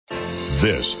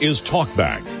This is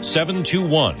Talkback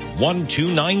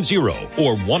 721-1290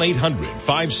 or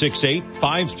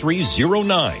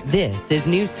 1-800-568-5309. This is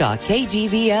News Talk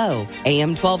KGVO,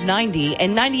 AM 1290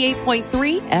 and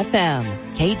 98.3 FM.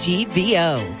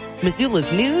 KGVO,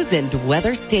 Missoula's news and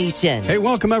weather station. Hey,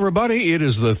 welcome everybody. It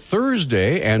is the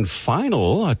Thursday and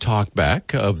final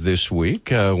Talkback of this week.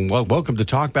 Welcome to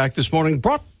Talkback this morning,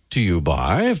 brought to you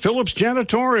by Phillips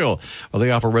Janitorial. Well,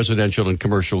 they offer residential and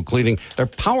commercial cleaning. Their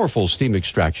powerful steam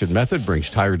extraction method brings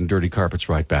tired and dirty carpets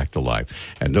right back to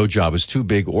life. And no job is too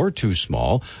big or too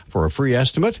small. For a free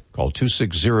estimate, call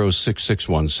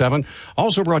 260-6617.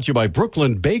 Also brought to you by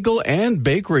Brooklyn Bagel and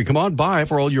Bakery. Come on by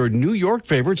for all your New York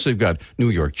favorites. They've got New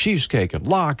York cheesecake and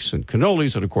lox and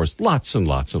cannolis and, of course, lots and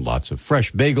lots and lots of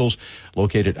fresh bagels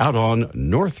located out on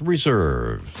North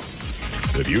Reserve.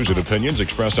 The views and opinions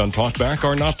expressed on Talkback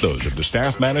are not those of the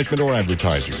staff, management, or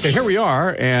advertisers. Okay, here we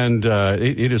are, and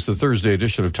it is the Thursday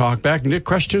edition of Talkback. Nick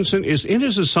Christensen is in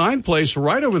his assigned place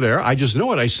right over there. I just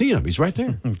know it. I see him. He's right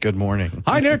there. Good morning.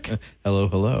 Hi, Nick. Hello,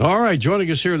 hello. All right, joining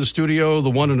us here in the studio,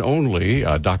 the one and only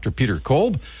Dr. Peter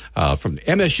Kolb from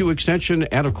MSU Extension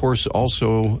and, of course,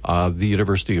 also the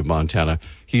University of Montana.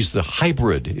 He's the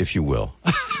hybrid, if you will.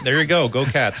 There you go. Go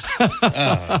Cats.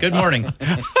 Good morning.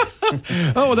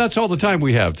 Oh, that's all the time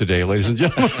we have today, ladies and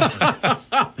gentlemen.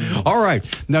 All right.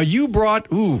 Now, you brought,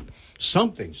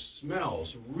 something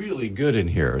smells really good in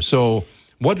here. So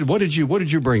what did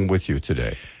you bring with you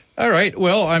today? All right.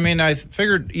 Well, I mean, I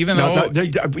figured even though...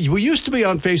 we used to be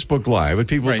on Facebook Live and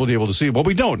people will be able to see it. Well,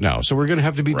 we don't now. So we're going to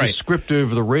have to be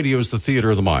descriptive. The radio is the theater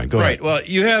of the mind. Go ahead. Well,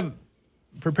 you have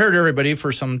prepared everybody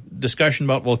for some discussion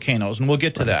about volcanoes, and we'll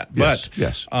get to that. Yes, but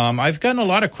yes. I've gotten a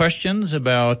lot of questions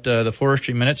about the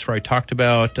Forestry Minutes where I talked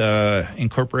about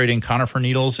incorporating conifer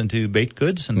needles into baked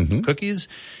goods and cookies.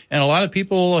 And a lot of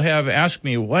people have asked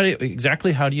me,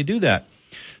 how do you do that?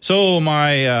 So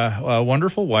my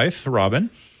wonderful wife, Robin,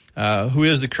 who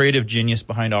is the creative genius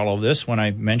behind all of this, when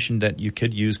I mentioned that you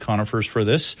could use conifers for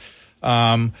this,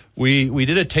 we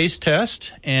did a taste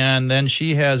test, and then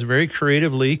she has very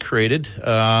creatively created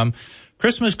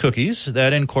Christmas cookies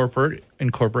that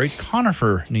incorporate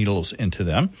conifer needles into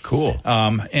them. Cool. So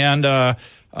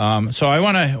I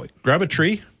want to grab a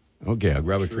tree. Okay, I'll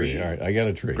grab a tree. All right, I got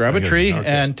a tree. Grab a tree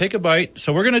and take a bite.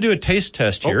 So we're going to do a taste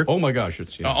test here. Oh my gosh,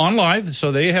 it's on live.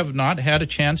 So they have not had a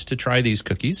chance to try these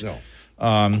cookies. No.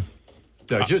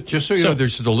 Just so you know,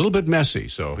 there's a little bit messy.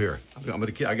 So here, I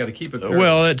got to keep it.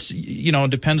 Well, it's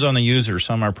depends on the user.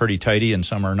 Some are pretty tidy and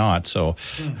some are not. So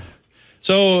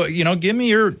give me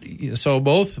your. So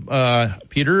both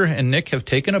Peter and Nick have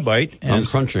taken a bite. And I'm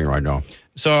crunching right now.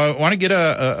 So I want to get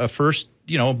a first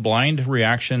blind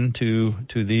reaction to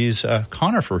these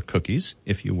conifer cookies,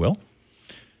 if you will.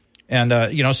 And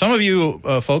some of you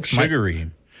folks sugary.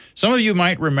 Some of you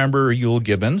might remember Euell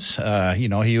Gibbons.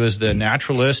 He was the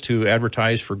naturalist who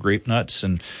advertised for grape nuts,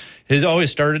 and he's always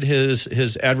started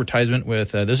his advertisement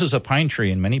with, this is a pine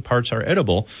tree and many parts are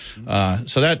edible.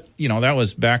 So that, that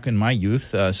was back in my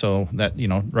youth. So that,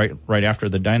 right after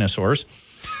the dinosaurs.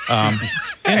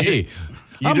 Hey,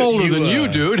 I'm older than you,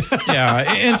 dude.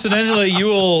 Yeah. Incidentally,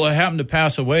 Euell happened to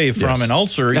pass away from an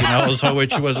ulcer, so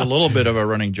which was a little bit of a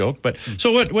running joke. But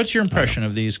so what's your impression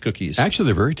of these cookies? Actually,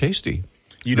 they're very tasty.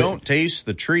 You don't taste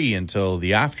the tree until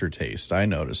the aftertaste, I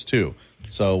noticed, too.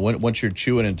 So once you're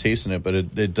chewing and tasting it, but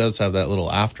it does have that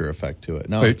little after effect to it.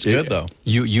 No, it's good, though.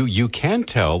 You can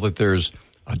tell that there's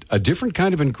a different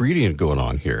kind of ingredient going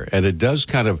on here, and it does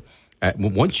kind of,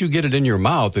 once you get it in your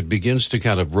mouth, it begins to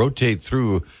kind of rotate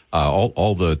through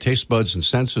all the taste buds and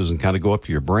senses and kind of go up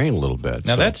to your brain a little bit.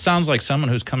 Now, that sounds like someone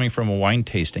who's coming from a wine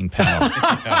tasting panel.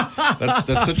 That's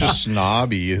such a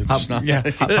snobby. A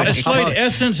slight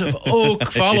essence of oak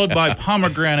followed by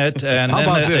pomegranate and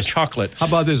then the chocolate. How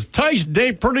about this? Tastes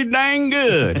pretty dang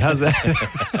good. How's that?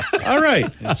 All right.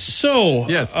 So,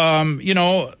 yes.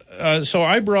 So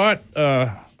I brought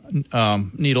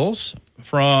needles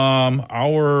from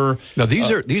our... Now,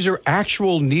 these are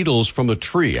actual needles from the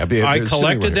tree. I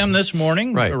collected them this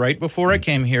morning, right before I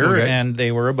came here, and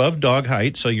they were above dog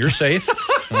height, so you're safe.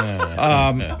 We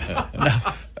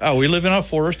live in a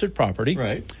forested property.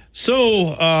 Right.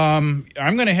 So I'm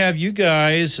going to have you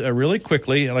guys really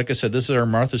quickly, like I said, this is our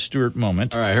Martha Stewart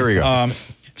moment. All right, here we go.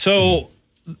 So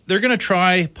they're going to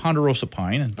try ponderosa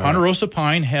pine. And ponderosa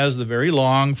pine has the very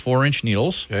long 4-inch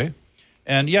needles. Okay.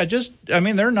 And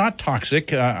they're not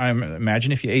toxic. I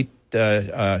imagine if you ate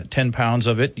 10 pounds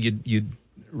of it, you'd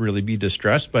really be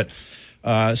distressed. But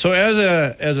so as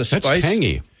a spice, that's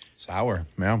tangy, sour,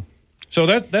 yeah. So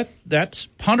that's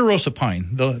ponderosa pine,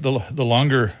 the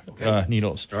longer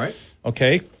needles. All right.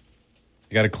 Okay.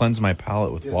 You got to cleanse my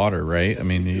palate with water, right? I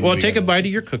mean, Well, take a bite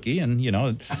of your cookie, and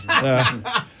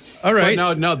all right.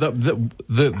 But now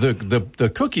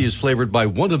the cookie is flavored by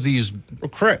one of these.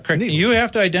 Correct. Needles. You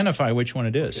have to identify which one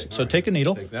it is. Okay, So take a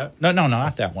needle. Take that? No,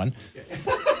 not that one.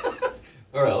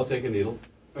 All right, I'll take a needle.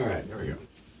 All right, there we go.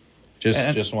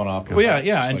 Just one off. Well,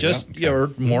 yeah, and like just that?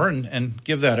 or more, and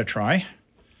give that a try.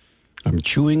 I'm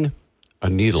chewing a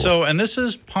needle. So, and this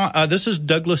is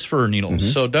Douglas fir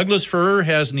needles. So Douglas fir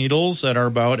has needles that are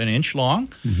about an inch long.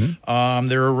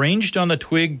 They're arranged on the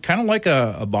twig, kind of like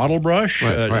a bottle brush,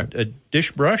 Right. a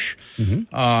dish brush,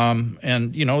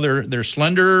 and they're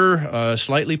slender,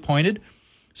 slightly pointed.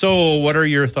 So, what are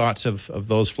your thoughts of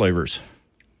those flavors?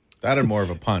 That and more of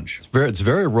a punch. It's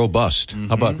very robust.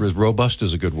 How about robust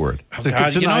is a good word? It's a- God,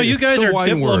 it's a you guys it's a are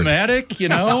wide word. diplomatic.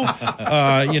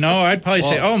 I'd probably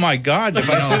say, "Oh my God!" If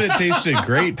I said it tasted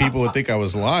great, people would think I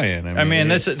was lying. I mean,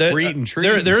 we're eating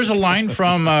trees. There's a line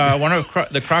from one of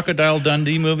the Crocodile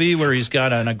Dundee movie where he's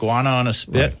got an iguana on a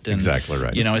spit. Right, And, exactly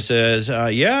right. It says,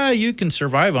 "Yeah, you can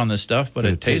survive on this stuff, but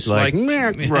it tastes like."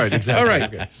 meh. Right, exactly. All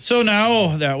right. So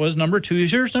now that was number 2.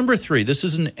 Here's number 3. This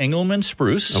is an Engelmann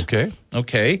spruce.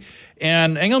 Okay.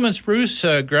 And Engelmann spruce,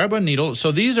 grab a needle.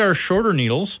 So these are shorter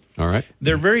needles. All right.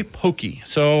 They're very pokey.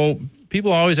 So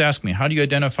people always ask me, how do you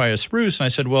identify a spruce? And I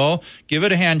said, well, give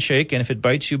it a handshake, and if it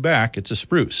bites you back, it's a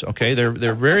spruce. Okay, they're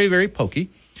very, very pokey.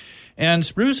 And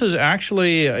spruce is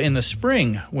actually in the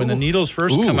spring when the needles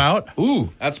first come out.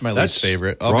 That's my That's least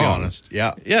favorite. I'll be strong. honest.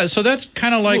 Yeah. Yeah, so that's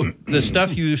kind of like the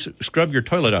stuff you scrub your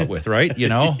toilet out with, right?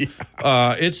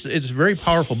 It's very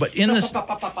powerful. But in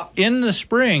the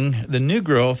spring, the new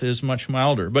growth is much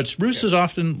milder. But spruce is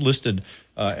often listed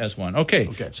as one. Okay.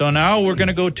 So now we're going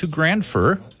to go to grand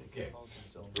fir.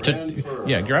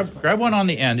 Grab one on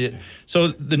the end. So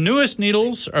the newest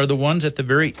needles are the ones at the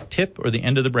very tip or the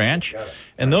end of the branch,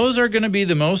 and those are going to be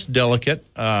the most delicate,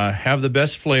 have the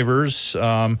best flavors,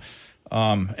 and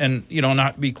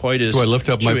not be quite as. Do I lift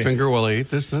up my chewy. finger while I eat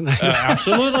this then?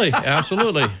 Absolutely.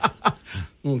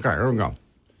 Okay, here we go.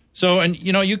 So, and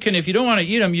you can, if you don't want to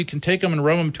eat them, you can take them and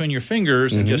rub them between your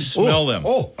fingers and just smell them.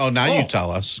 Oh, now you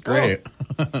tell us. Great.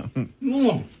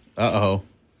 Uh-oh.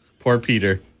 Poor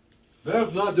Peter.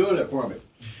 That's not doing it for me.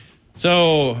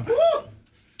 So,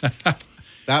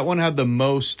 That one had the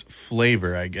most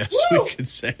flavor, I guess we could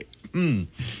say.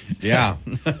 Yeah.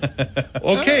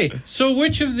 okay. So,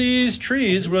 which of these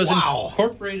trees was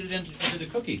incorporated into the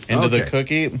cookie? Into the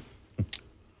cookie.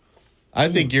 I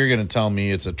think you're going to tell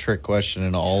me it's a trick question,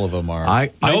 and all of them are.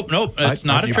 Nope. It's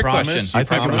not a you trick promise? question. You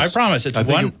promise? I promise. It's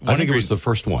one. I think it was the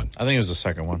first one. I think it was the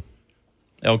second one.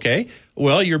 Okay.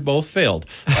 Well, you're both failed.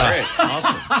 All right.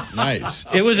 Awesome. Nice.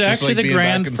 It was Just actually like the being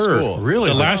grand back in fir. school. Really?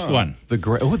 The last one. The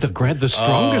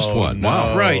strongest one. no.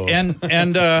 Wow. Right.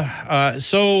 And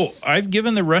so I've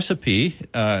given the recipe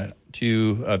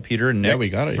to Peter and Nick. Yeah, we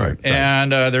got it. Right.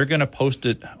 And they're going to post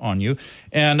it on you.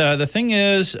 And the thing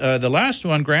is, the last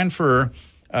one, grand fir.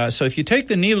 So if you take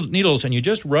the needles and you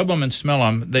just rub them and smell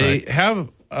them, they have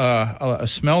a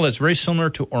smell that's very similar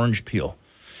to orange peel.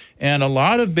 And a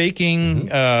lot of baking,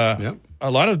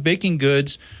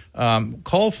 goods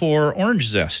call for orange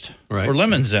zest or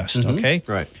lemon zest. Okay,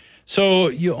 Right. So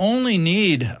you only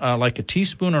need like a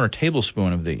teaspoon or a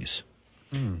tablespoon of these.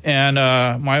 And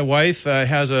my wife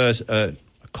has a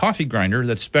coffee grinder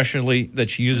that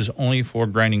she uses only for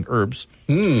grinding herbs.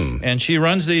 And she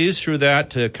runs these through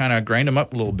that to kind of grind them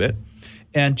up a little bit,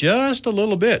 and just a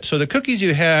little bit. So the cookies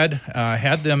you had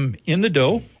them in the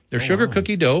dough. They're sugar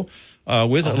cookie dough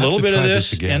with a little bit of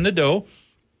this in the dough.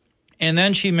 And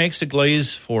then she makes a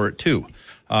glaze for it too.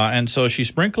 And so she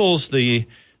sprinkles the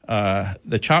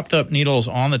chopped up needles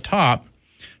on the top,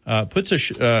 puts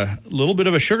a little bit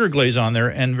of a sugar glaze on there,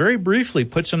 and very briefly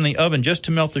puts them in the oven just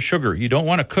to melt the sugar. You don't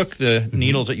want to cook the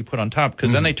needles that you put on top,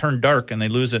 because then they turn dark and they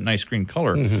lose that nice green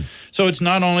color. So it's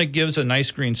not only gives a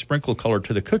nice green sprinkle color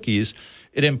to the cookies,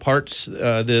 it imparts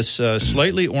this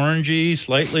slightly orangey,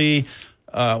 slightly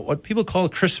what people call a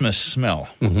Christmas smell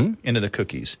into the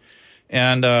cookies.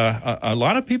 And a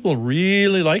lot of people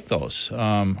really like those.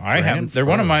 They're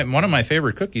one of my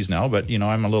favorite cookies now, but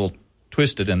I'm a little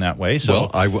twisted in that way. So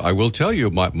Well, I will tell you,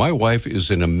 my wife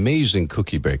is an amazing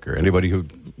cookie baker. Anybody who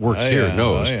works here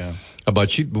knows.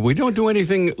 But we don't do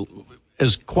anything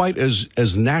quite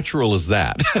as natural as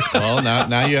that. Well,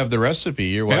 now you have the recipe.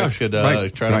 Your wife should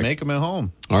try to make them at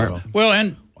home. All right. Well,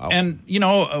 and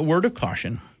a word of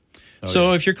caution.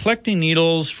 So if you're collecting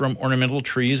needles from ornamental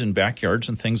trees in backyards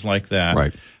and things like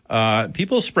that,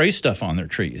 people spray stuff on their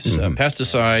trees,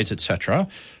 pesticides, etc.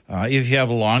 If you have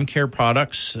lawn care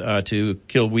products to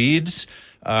kill weeds,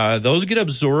 those get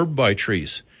absorbed by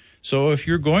trees. So if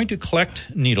you're going to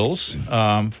collect needles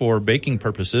for baking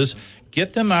purposes,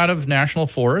 get them out of national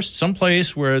forest,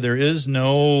 someplace where there is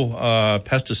no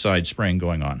pesticide spraying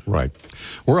going on. Right.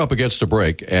 We're up against a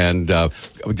break, and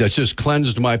that just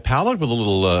cleansed my palate with a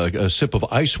little sip of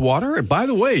ice water. And by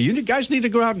the way, you guys need to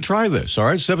go out and try this, all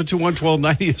right?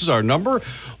 721-1290 is our number,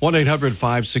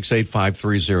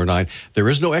 1-800-568-5309. There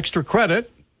is no extra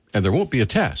credit, and there won't be a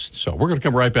test. So we're going to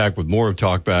come right back with more of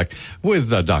Talk Back with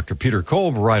Dr. Peter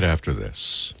Kolb right after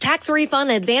this. Tax refund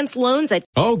advance loans at...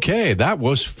 Okay, that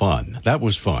was fun.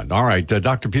 All right,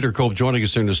 Dr. Peter Kolb joining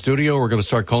us in the studio. We're going to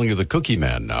start calling you the Cookie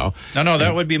Man now. No,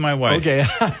 that would be my wife. Okay,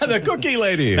 the Cookie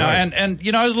Lady. No, and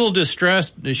I was a little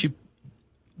distressed. She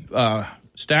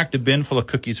stacked a bin full of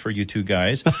cookies for you two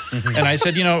guys. And I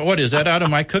said, what is that out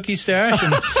of my cookie stash?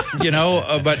 And,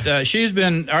 but she's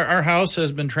been, our house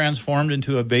has been transformed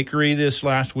into a bakery this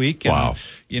last week. And, wow.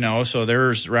 So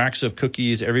there's racks of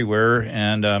cookies everywhere.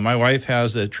 And my wife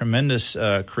has a tremendous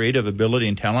creative ability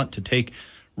and talent to take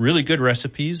really good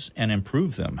recipes and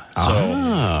improve them.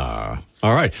 All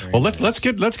right. Well, let's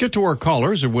get to our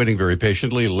callers. They're waiting very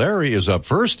patiently. Larry is up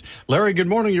first. Larry, good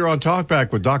morning. You're on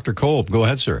Talkback with Dr. Kolb. Go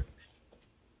ahead, sir.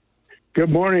 Good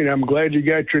morning. I'm glad you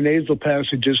got your nasal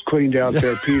passages cleaned out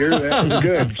there, Peter. That was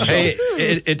good. So, hey,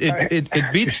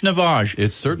 it beats Navage.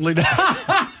 It certainly does.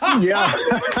 Yeah.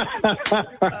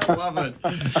 I love it.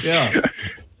 Yeah.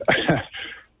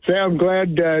 Say, I'm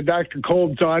glad Dr.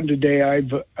 Kolb's on today. I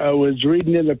was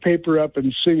reading in the paper up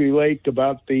in City Lake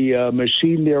about the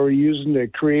machine they were using to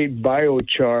create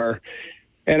biochar.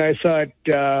 And I thought,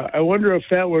 I wonder if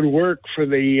that would work for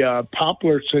the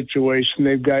poplar situation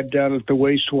they've got down at the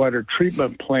wastewater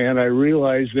treatment plant. I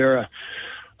realize they're a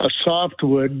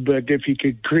softwood, but if you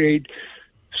could create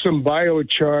some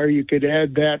biochar, you could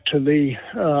add that to the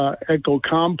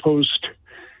eco-compost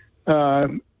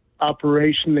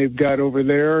operation they've got over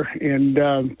there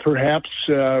and perhaps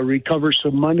recover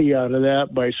some money out of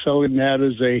that by selling that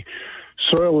as a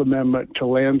soil amendment to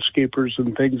landscapers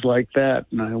and things like that.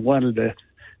 And I wanted to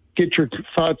get your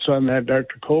thoughts on that,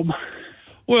 Dr. Kolb.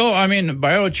 Well,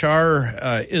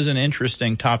 biochar is an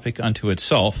interesting topic unto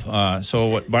itself. So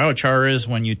what biochar is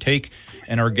when you take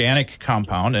an organic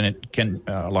compound, and it can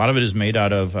a lot of it is made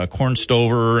out of corn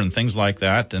stover and things like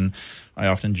that. And I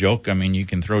often joke, you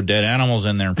can throw dead animals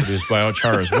in there and produce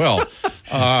biochar as well.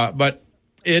 But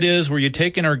it is where you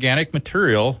take an organic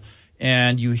material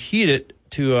and you heat it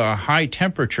to a high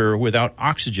temperature without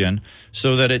oxygen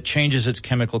so that it changes its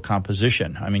chemical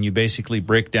composition. You basically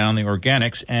break down the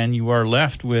organics and you are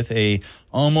left with a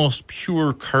almost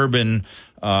pure carbon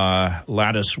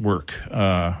lattice work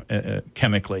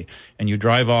chemically, and you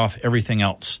drive off everything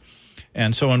else.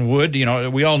 And so in wood,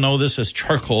 we all know this as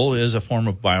charcoal is a form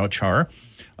of biochar.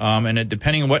 And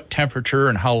depending on what temperature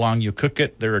and how long you cook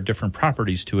it, there are different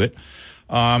properties to it.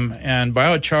 And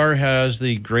biochar has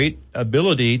the great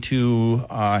ability to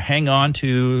hang on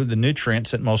to the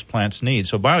nutrients that most plants need.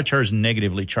 So biochar is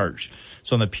negatively charged.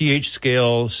 So on the pH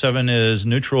scale, 7 is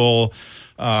neutral,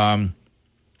 14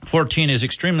 is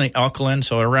extremely alkaline.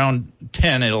 So around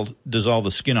 10, it'll dissolve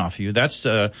the skin off you. That's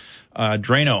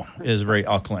Drano is very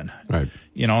alkaline. Right.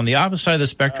 On the opposite side of the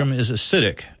spectrum is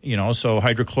acidic. So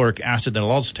hydrochloric acid that'll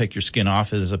also take your skin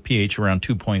off is a pH around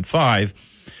 2.5.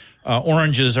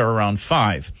 Oranges are around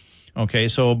 5. Okay,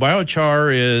 so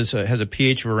biochar has a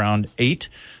pH of around 8,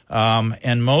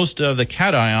 and most of the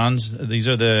cations, these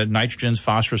are the nitrogens,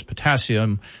 phosphorus,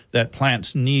 potassium that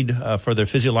plants need for their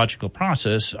physiological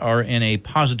process, are in a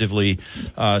positively,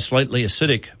 slightly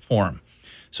acidic form.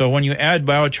 So when you add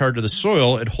biochar to the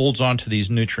soil, it holds on to these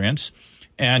nutrients,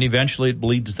 and eventually it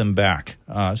bleeds them back.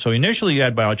 So initially you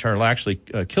add biochar, it'll actually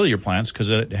kill your plants because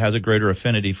it has a greater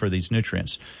affinity for these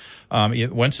nutrients.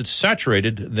 Once it's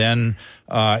saturated, then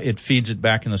it feeds it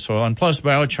back in the soil. And plus,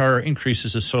 biochar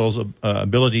increases the soil's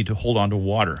ability to hold on to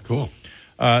water. Cool.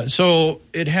 So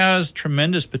it has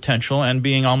tremendous potential, and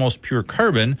being almost pure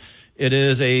carbon, it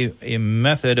is a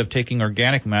method of taking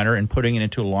organic matter and putting it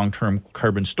into a long-term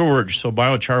carbon storage. So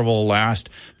biochar will last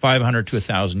 500 to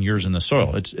 1,000 years in the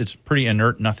soil. It's pretty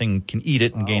inert. Nothing can eat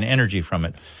it and gain energy from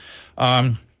it.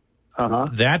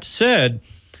 That said,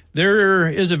 there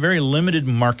is a very limited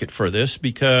market for this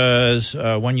because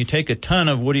when you take a ton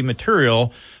of woody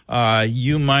material,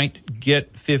 you might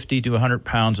get 50 to 100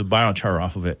 pounds of biochar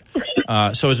off of it.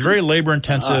 So it's very labor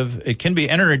intensive. It can be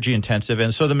energy intensive.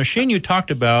 And so the machine you talked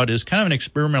about is kind of an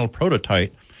experimental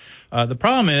prototype. The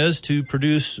problem is to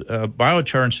produce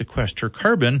biochar and sequester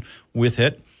carbon with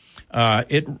it.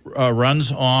 It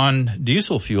runs on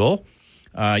diesel fuel.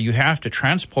 You have to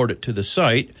transport it to the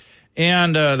site.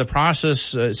 And the process,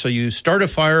 so you start a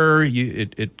fire,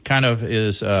 it kind of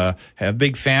is have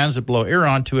big fans that blow air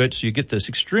onto it, so you get this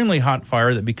extremely hot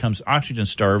fire that becomes oxygen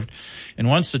starved. And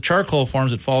once the charcoal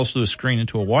forms, it falls through a screen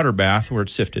into a water bath where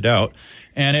it's sifted out,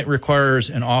 and it requires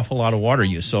an awful lot of water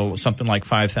use, so something like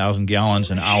 5,000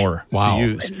 gallons an hour to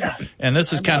use. And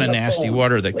this is kind of nasty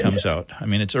water that comes out. I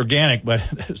mean, it's organic, but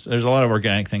there's a lot of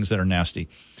organic things that are nasty.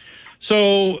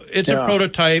 So it's a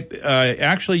prototype.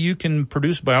 Actually, you can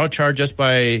produce biochar just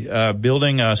by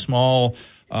building a small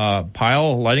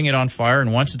pile, lighting it on fire,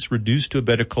 and once it's reduced to a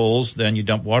bed of coals, then you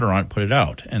dump water on it, put it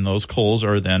out. And those coals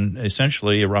are then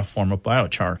essentially a rough form of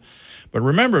biochar. But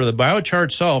remember, the biochar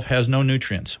itself has no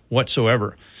nutrients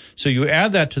whatsoever. So you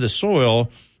add that to the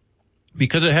soil.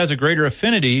 Because it has a greater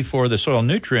affinity for the soil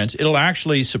nutrients, it'll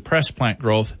actually suppress plant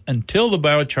growth until the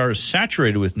biochar is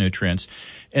saturated with nutrients.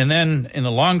 And then in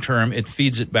the long term, it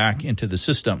feeds it back into the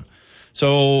system.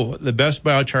 So the best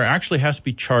biochar actually has to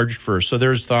be charged first. So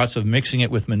there's thoughts of mixing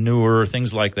it with manure,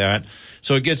 things like that.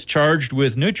 So it gets charged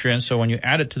with nutrients. So when you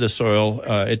add it to the soil,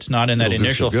 it's not in that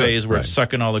initial phase where it's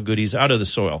sucking all the goodies out of the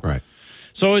soil. Right.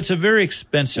 So it's a very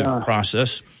expensive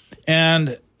process.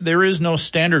 And there is no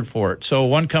standard for it. So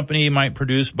one company might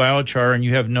produce biochar and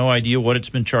you have no idea what it's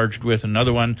been charged with.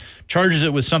 Another one charges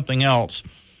it with something else.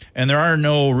 And there are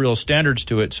no real standards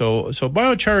to it. So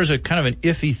biochar is a kind of an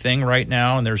iffy thing right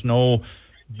now, and there's no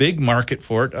big market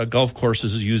for it. Golf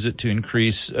courses use it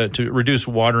to reduce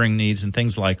watering needs and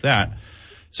things like that.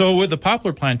 So with the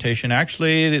poplar plantation,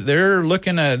 actually, they're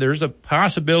looking at, there's a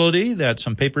possibility that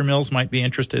some paper mills might be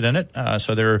interested in it.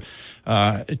 So they're,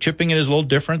 chipping it is a little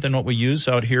different than what we use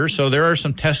out here. So there are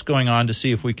some tests going on to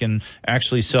see if we can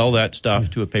actually sell that stuff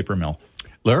to a paper mill.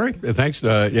 Larry, thanks.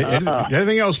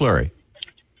 Anything else, Larry?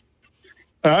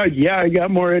 Yeah, I got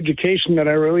more education than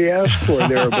I really asked for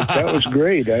there, but that was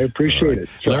great. I appreciate it.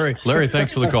 So. Larry,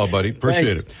 thanks for the call, buddy.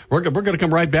 Appreciate it. We're going to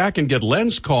come right back and get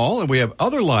Len's call, and we have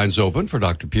other lines open for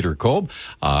Dr. Peter Kolb.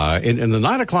 In the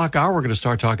 9 o'clock hour, we're going to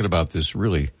start talking about this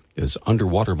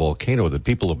underwater volcano that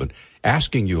people have been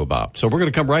asking you about. So we're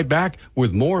going to come right back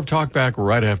with more of Talk Back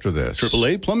right after this.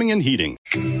 AAA Plumbing and Heating.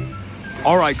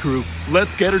 All right, crew,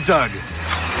 let's get her dug.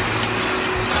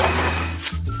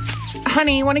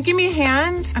 Honey, you want to give me a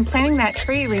hand? I'm planting that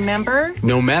tree, remember?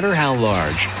 No matter how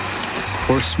large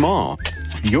or small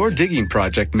your digging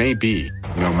project may be,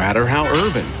 no matter how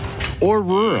urban or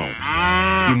rural,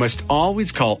 you must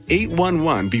always call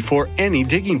 811 before any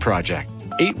digging project.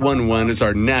 811 is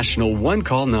our national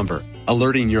one-call number,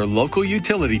 alerting your local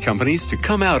utility companies to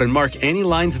come out and mark any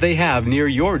lines they have near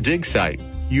your dig site.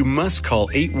 You must call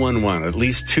 811 at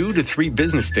least 2 to 3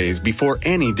 business days before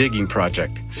any digging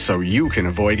project, so you can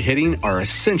avoid hitting our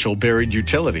essential buried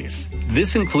utilities.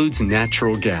 This includes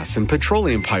natural gas and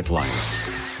petroleum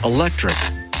pipelines, electric,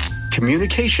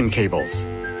 communication cables,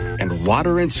 and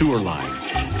water and sewer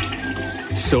lines.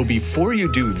 So before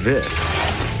you do this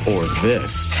or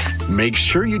this, make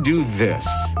sure you do this.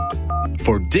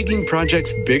 For digging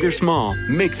projects big or small,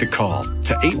 make the call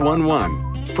to 811.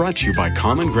 Brought to you by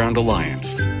Common Ground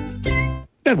Alliance.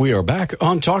 And we are back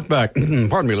on Talkback.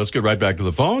 Pardon me, let's get right back to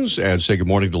the phones and say good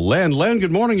morning to Len. Len,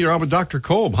 good morning. You're on with Dr.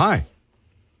 Kolb. Hi.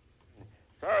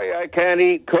 Sorry, I can't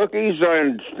eat cookies,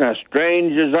 and as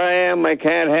strange as I am, I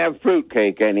can't have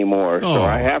fruitcake anymore, so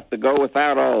I have to go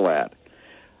without all that.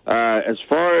 As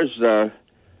far as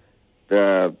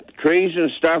the trees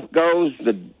and stuff goes,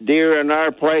 the deer in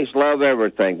our place love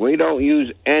everything. We don't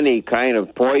use any kind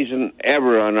of poison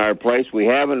ever on our place. We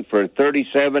haven't for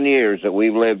 37 years that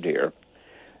we've lived here.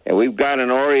 And we've got an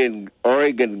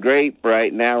Oregon grape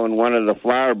right now in one of the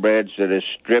flower beds that is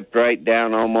stripped right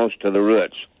down almost to the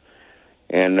roots.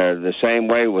 And the same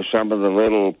way with some of the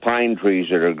little pine trees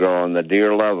that are growing. The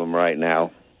deer love them right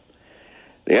now.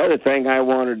 The other thing I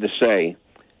wanted to say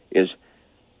is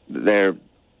they're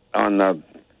on the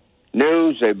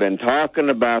news, they've been talking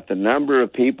about the number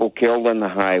of people killed on the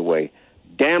highway.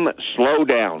 Damn it, slow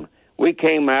down. We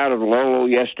came out of Lolo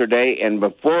yesterday, and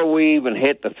before we even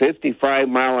hit the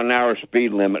 55-mile-an-hour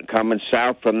speed limit coming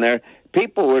south from there,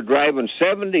 people were driving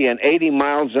 70 and 80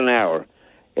 miles an hour.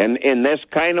 And in this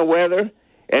kind of weather,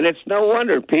 and it's no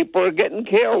wonder people are getting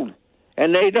killed.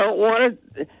 And they don't want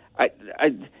to...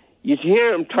 You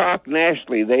hear them talk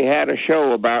nationally. They had a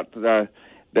show about the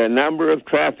number of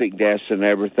traffic deaths and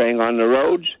everything on the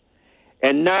roads,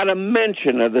 and not a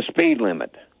mention of the speed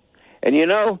limit. And you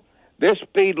know, this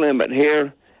speed limit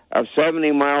here of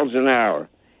 70 miles an hour,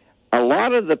 a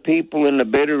lot of the people in the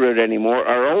Bitterroot anymore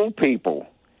are old people.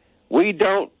 We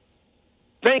don't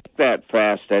think that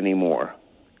fast anymore.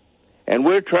 And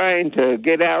we're trying to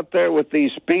get out there with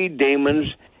these speed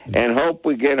demons and hope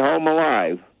we get home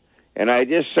alive. And I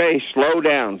just say slow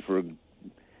down for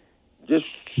just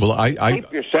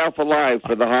keep yourself alive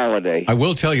for the holiday. I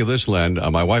will tell you this, Len.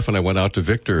 My wife and I went out to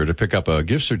Victor to pick up a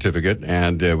gift certificate,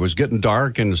 and it was getting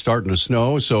dark and starting to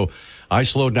snow, so I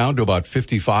slowed down to about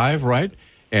 55, right?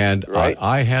 And right.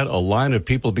 I had a line of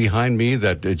people behind me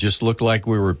that it just looked like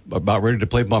we were about ready to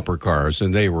play bumper cars,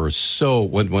 and they were so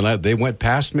they went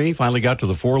past me, finally got to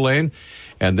the 4-lane,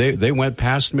 and they went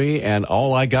past me, and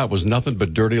all I got was nothing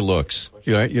but dirty looks.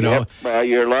 You know. Yep. Well,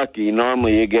 you're lucky.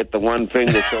 Normally, you get the one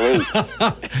finger salute.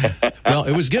 Well,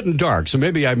 it was getting dark, so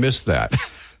maybe I missed that.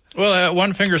 Well,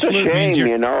 one finger salute means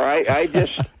you know.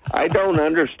 I don't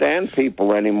understand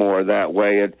people anymore that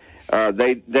way.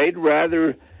 They'd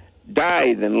rather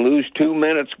die than lose 2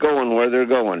 minutes going where they're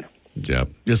going. Yeah,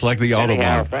 just like the Autobahn.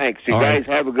 Anyhow, thanks. You guys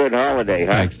have a good holiday.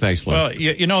 Huh? Thanks, Len. Well,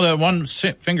 you know that one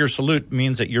finger salute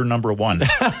means that you're number one.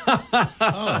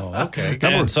 Oh, okay.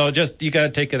 And so just you got to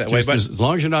take it that way. But as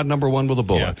long as you're not number one with a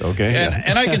bullet, yeah. Okay?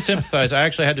 And I can sympathize. I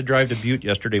actually had to drive to Butte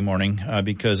yesterday morning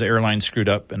because the airline screwed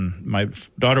up, and my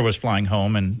daughter was flying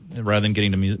home, and rather than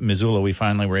getting to Missoula, we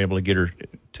finally were able to get her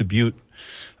to Butte.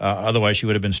 Otherwise, she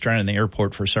would have been stranded in the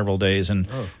airport for several days. And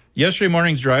yesterday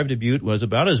morning's drive to Butte was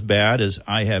about as bad as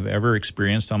I have ever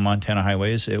experienced on Montana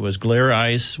highways. It was glare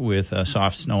ice with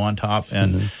soft snow on top.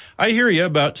 And I hear you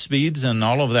about speeds and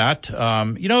all of that.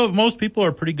 You know, most people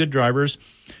are pretty good drivers.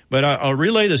 But I'll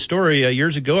relay the story.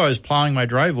 Years ago, I was plowing my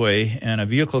driveway, and a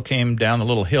vehicle came down the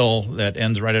little hill that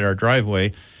ends right at our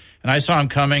driveway. And I saw him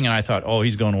coming, and I thought, oh,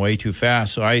 he's going way too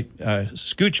fast. So I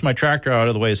scooched my tractor out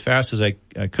of the way as fast as I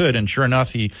could, and sure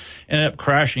enough, he ended up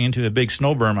crashing into a big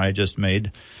snow berm I had just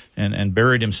made and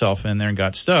buried himself in there and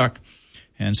got stuck.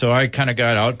 And so I kind of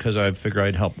got out because I figured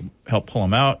I'd help pull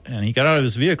him out. And he got out of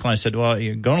his vehicle, and I said, well,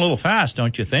 you're going a little fast,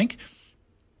 don't you think?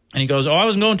 And he goes, oh, I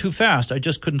wasn't going too fast. I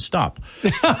just couldn't stop.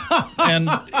 And,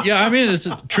 yeah, I mean, it's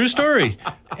a true story.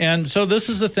 And so this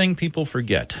is the thing people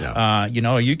forget. Yeah. You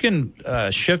know, you can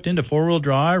shift into four-wheel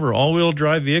drive or all-wheel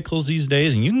drive vehicles these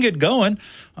days, and you can get going,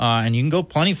 and you can go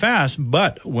plenty fast.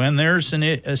 But when there's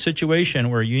a situation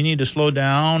where you need to slow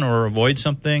down or avoid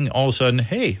something, all of a sudden,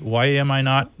 hey, why am I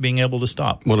not being able to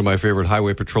stop? One of my favorite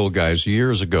highway patrol guys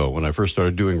years ago when I first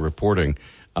started doing reporting,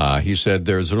 he said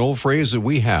there's an old phrase that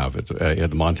we have at the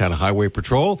Montana Highway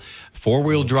Patrol: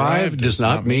 four-wheel drive does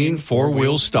not mean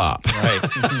four-wheel stop. Right.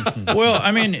 Well,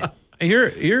 I mean,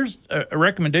 here's a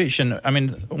recommendation. I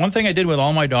mean, one thing I did with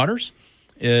all my daughters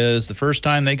is the first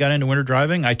time they got into winter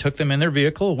driving, I took them in their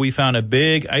vehicle. We found a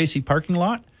big icy parking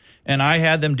lot, and I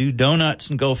had them do donuts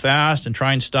and go fast and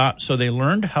try and stop, so they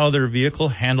learned how their vehicle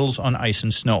handles on ice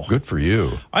and snow. Good for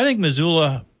you. I think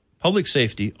Missoula Public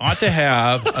Safety ought to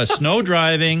have a snow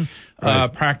driving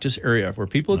practice area where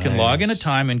people can log in a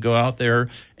time and go out there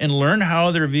and learn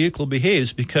how their vehicle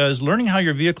behaves, because learning how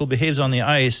your vehicle behaves on the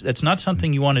ice, that's not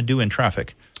something you want to do in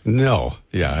traffic. No.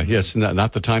 Yeah. Yes.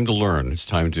 Not the time to learn. It's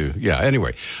time to,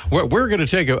 Anyway, we're going to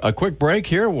take a quick break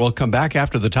here. We'll come back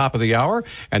after the top of the hour,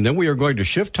 and then we are going to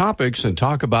shift topics and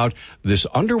talk about this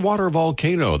underwater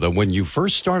volcano that when you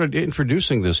first started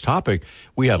introducing this topic,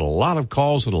 we had a lot of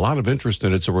calls and a lot of interest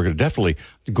in it. So we're definitely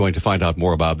going to find out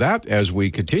more about that as we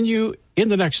continue in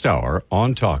the next hour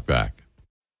on Talkback.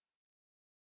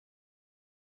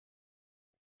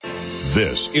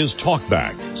 This is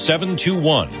Talkback,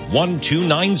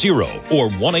 721-1290 or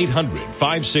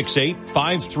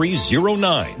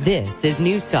 1-800-568-5309. This is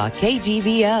News Talk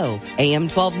KGVO, AM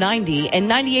 1290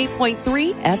 and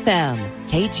 98.3 FM.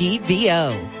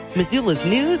 KGVO, Missoula's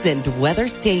news and weather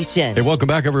station. Hey, welcome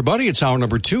back, everybody. It's hour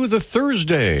number 2. The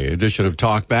Thursday edition of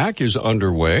Talkback is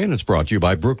underway, and it's brought to you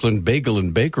by Brooklyn Bagel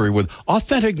and Bakery with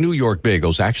authentic New York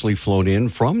bagels actually flown in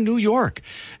from New York.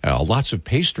 Lots of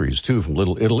pastries, too, from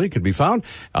Little Italy can be found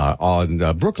on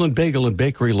Brooklyn Bagel and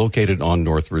Bakery located on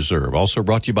North Reserve. Also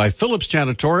brought to you by Phillips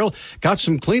Janitorial. Got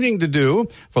some cleaning to do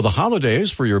for the holidays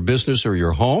for your business or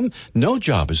your home. No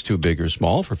job is too big or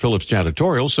small for Phillips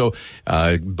Janitorial, so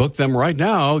book them right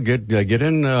now. Get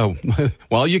in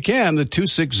while you can, the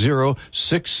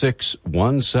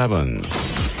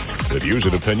 260-6617. The views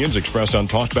and opinions expressed on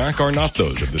Talkback are not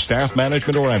those of the staff,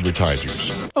 management, or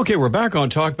advertisers. Okay, we're back on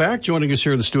Talkback. Joining us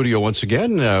here in the studio once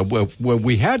again,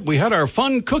 we had our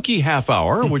fun cookie half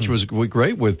hour, which was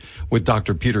great with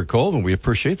Dr. Peter Kolb, and we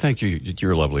appreciate. Thank you,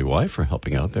 your lovely wife, for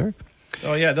helping out there.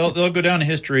 Oh, yeah, they'll go down in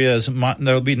history as,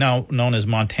 they'll be now known as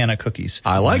Montana cookies.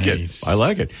 I like it. I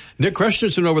like it. Nick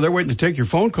Christensen over there waiting to take your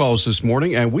phone calls this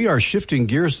morning, and we are shifting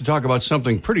gears to talk about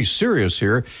something pretty serious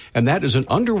here, and that is an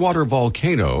underwater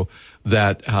volcano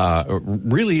that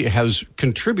really has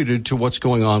contributed to what's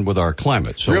going on with our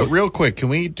climate. So, real quick, can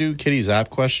we do Kitty's app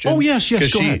question? Oh, yes, go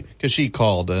ahead. Because she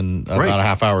called about a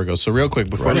half hour ago. So real quick,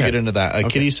 before we get into that,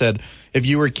 Kitty said, if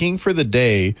you were king for the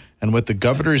day and with the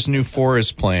governor's new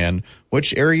forest plan,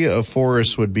 which area of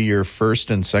forest would be your first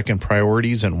and second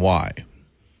priorities and why?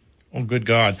 Oh, good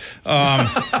God.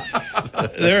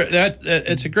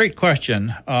 It's a great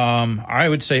question. I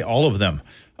would say all of them,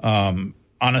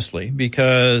 honestly,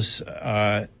 because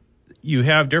you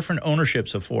have different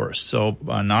ownerships of forests. So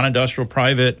non-industrial,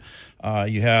 private,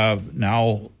 you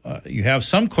have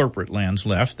some corporate lands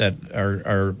left that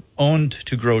are owned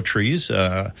to grow trees.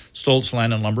 Stoltz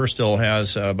Land and Lumber still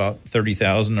has about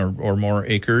 30,000 or more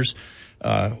acres,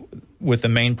 with the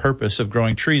main purpose of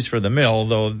growing trees for the mill,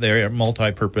 though they're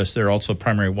multi-purpose. They're also a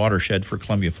primary watershed for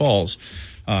Columbia Falls,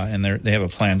 and they have a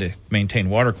plan to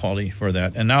maintain water quality for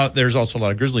that. And now there's also a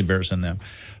lot of grizzly bears in them.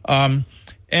 And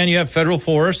you have federal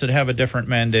forests that have a different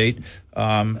mandate.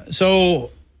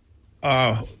 Private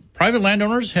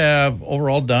landowners have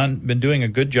overall been doing a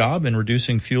good job in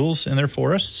reducing fuels in their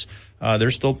forests.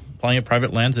 There's still plenty of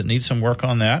private lands that need some work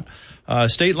on that.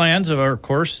 State lands, of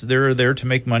course, they're there to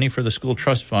make money for the school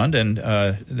trust fund, and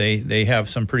they have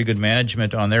some pretty good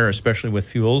management on there, especially with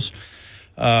fuels.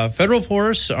 Federal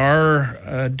forests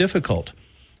are difficult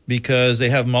because they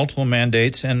have multiple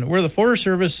mandates, and where the Forest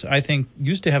Service, I think,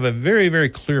 used to have a very, very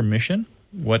clear mission,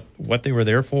 what they were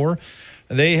there for,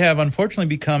 they have unfortunately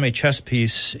become a chess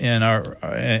piece in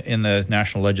the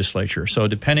national legislature. So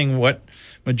depending what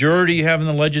majority you have in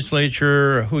the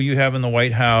legislature, who you have in the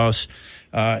White House,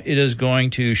 it is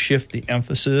going to shift the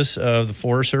emphasis of the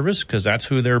Forest Service because that's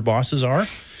who their bosses are.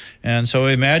 And so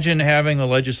imagine having the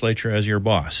legislature as your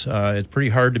boss. It's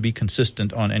pretty hard to be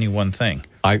consistent on any one thing.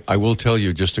 I will tell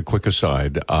you just a quick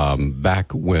aside.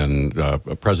 Back when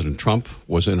President Trump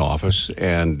was in office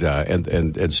and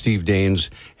Steve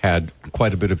Daines had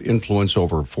quite a bit of influence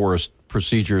over forest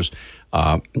procedures,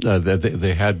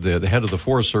 they had the head of the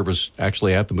Forest Service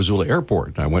actually at the Missoula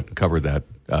airport. I went and covered that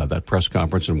press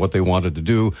conference and what they wanted to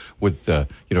do with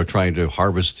trying to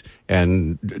harvest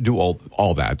and do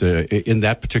all that in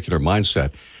that particular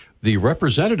mindset. The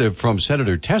representative from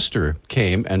Senator Tester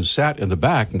came and sat in the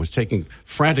back and was taking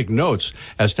frantic notes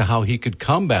as to how he could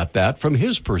combat that from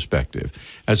his perspective.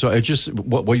 And so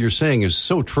what you're saying is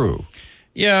so true.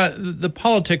 Yeah, the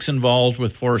politics involved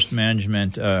with forest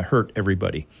management hurt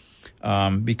everybody.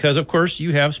 Because, of course,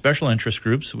 you have special interest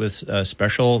groups with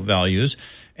special values,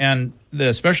 and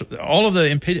all of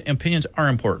the opinions are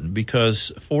important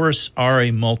because forests are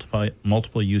a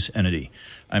multiple use entity.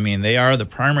 I mean, they are the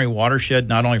primary watershed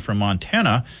not only for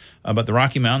Montana, but the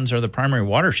Rocky Mountains are the primary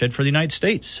watershed for the United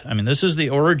States. I mean, this is the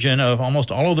origin of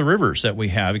almost all of the rivers that we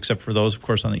have, except for those, of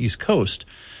course, on the East Coast.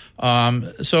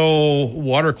 So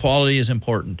water quality is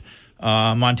important.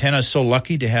 Montana is so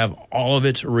lucky to have all of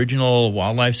its original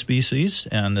wildlife species,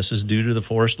 and this is due to the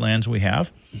forest lands we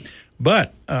have.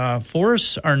 But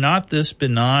forests are not this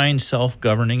benign,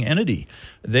 self-governing entity.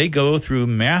 They go through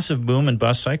massive boom and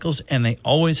bust cycles, and they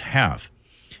always have.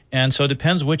 And so it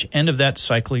depends which end of that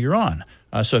cycle you're on.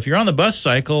 So if you're on the bust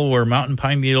cycle where mountain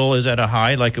pine beetle is at a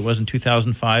high, like it was in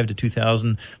 2005 to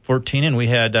 2014, and we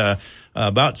had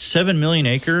about 7 million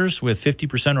acres with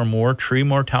 50% or more tree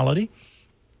mortality,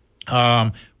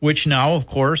 which now, of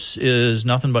course, is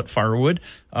nothing but firewood,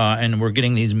 and we're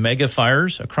getting these mega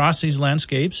fires across these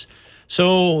landscapes.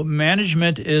 So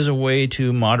management is a way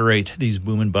to moderate these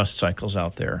boom and bust cycles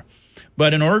out there.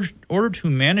 But in order to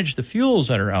manage the fuels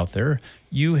that are out there,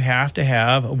 you have to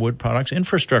have a wood products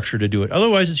infrastructure to do it.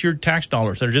 Otherwise, it's your tax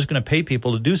dollars that are just going to pay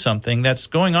people to do something that's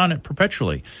going on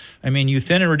perpetually. I mean, you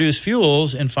thin and reduce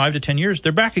fuels in 5 to 10 years,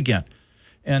 they're back again.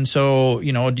 And so,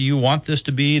 do you want this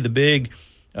to be the big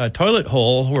toilet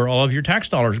hole where all of your tax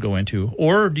dollars go into?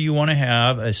 Or do you want to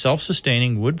have a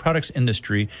self-sustaining wood products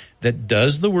industry that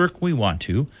does the work we want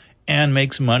to and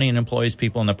makes money and employs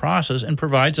people in the process and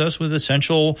provides us with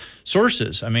essential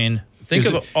sources? I mean, think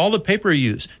of all the paper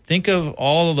you use. Think of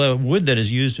all the wood that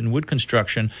is used in wood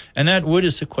construction, and that wood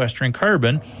is sequestering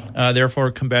carbon,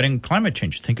 therefore combating climate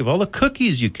change. Think of all the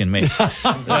cookies you can make.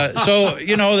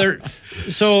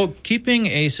 So keeping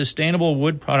a sustainable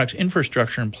wood products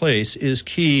infrastructure in place is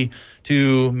key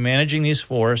to managing these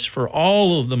forests for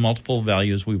all of the multiple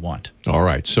values we want. All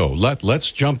right, so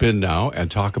let's jump in now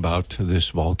and talk about this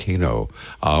volcano.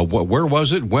 Where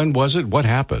was it? When was it? What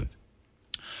happened?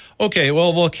 Okay,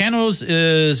 well, volcanoes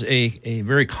is a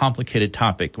very complicated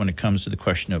topic when it comes to the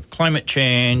question of climate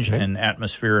change and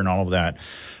atmosphere and all of that.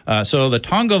 So the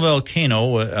Tonga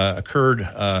volcano occurred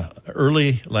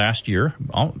early last year,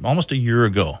 almost a year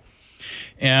ago.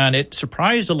 And it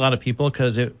surprised a lot of people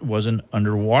because it was an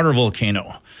underwater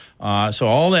volcano. So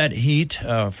all that heat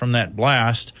from that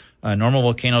blast, normal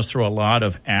volcanoes throw a lot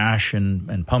of ash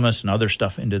and pumice and other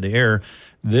stuff into the air.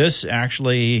 This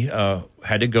actually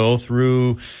had to go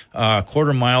through a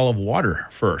quarter mile of water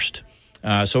first.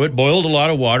 So it boiled a lot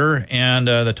of water, and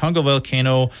the Tonga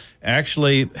volcano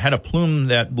actually had a plume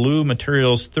that blew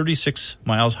materials 36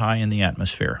 miles high in the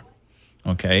atmosphere.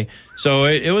 Okay, so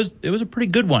it was a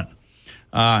pretty good one.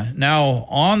 Now,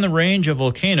 on the range of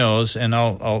volcanoes, and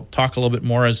I'll talk a little bit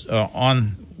more on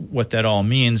what that all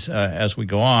means as we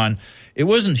go on. It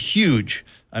wasn't huge.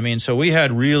 I mean, so we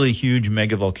had really huge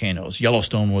megavolcanoes.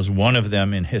 Yellowstone was one of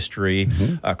them in history.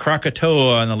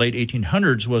 Krakatoa in the late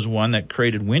 1800s was one that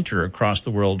created winter across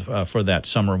the world for that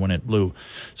summer when it blew.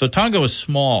 So Tonga was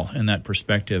small in that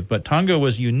perspective, but Tonga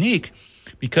was unique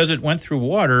because it went through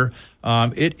water.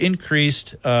 It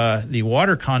increased the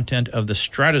water content of the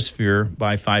stratosphere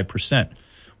by 5%.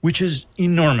 Which is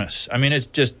enormous. I mean, it's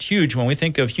just huge. When we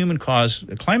think of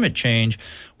human-caused climate change,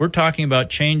 we're talking about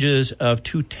changes of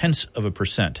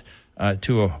 0.2%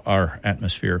 to our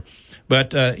atmosphere.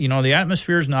 But, the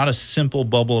atmosphere is not a simple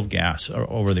bubble of gas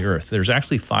over the Earth. There's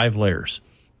actually 5 layers.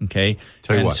 Okay.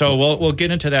 Tell you what. So we'll get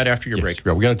into that after your break.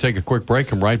 We got to take a quick break.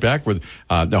 Come right back with.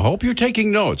 I hope you're taking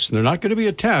notes. They're not going to be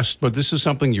a test, but this is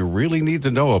something you really need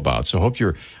to know about. So hope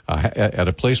you're at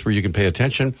a place where you can pay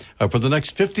attention for the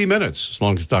next 50 minutes, as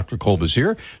long as Dr. Kolb is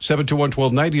here.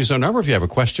 721-1290 is our number. If you have a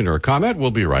question or a comment, we'll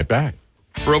be right back.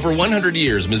 For over 100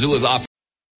 years, Missoula's office.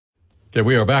 Okay,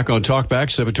 we are back on Talkback.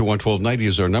 721-1290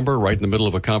 is our number, right in the middle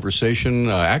of a conversation.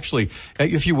 Actually,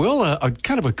 if you will, a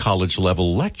kind of a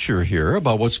college-level lecture here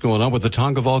about what's going on with the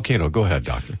Tonga volcano. Go ahead,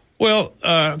 Doctor. Well,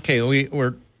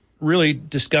 we're really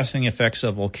discussing the effects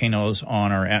of volcanoes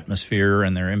on our atmosphere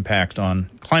and their impact on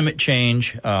climate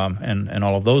change and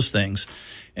all of those things.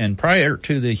 And prior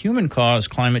to the human-caused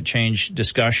climate change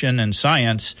discussion and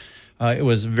science, it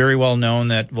was very well known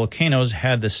that volcanoes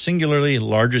had the singularly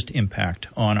largest impact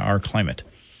on our climate.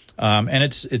 And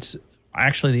it's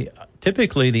actually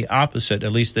typically the opposite,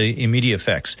 at least the immediate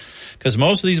effects, because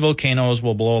most of these volcanoes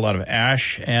will blow a lot of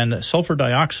ash and sulfur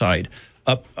dioxide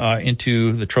up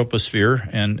into the troposphere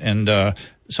and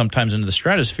sometimes into the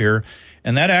stratosphere,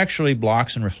 and that actually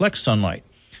blocks and reflects sunlight.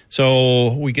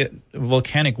 So we get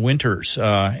volcanic winters,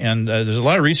 and there's a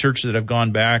lot of research that have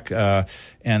gone back,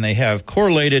 and they have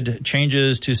correlated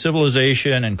changes to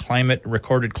civilization and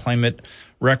recorded climate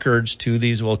records to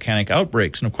these volcanic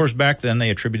outbreaks. And of course, back then they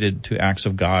attributed to acts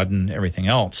of God and everything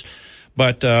else.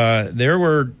 But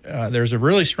there's a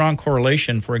really strong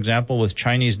correlation, for example, with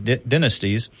Chinese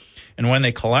dynasties and when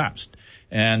they collapsed.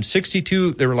 And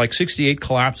there were like 68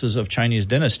 collapses of Chinese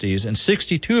dynasties, and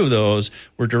 62 of those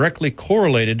were directly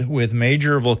correlated with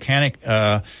major volcanic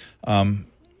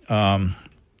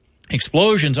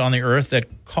explosions on the Earth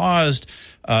that caused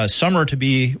summer to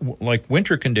be like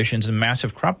winter conditions and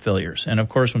massive crop failures. And of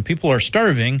course, when people are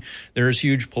starving, there's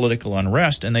huge political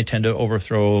unrest, and they tend to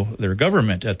overthrow their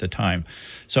government at the time.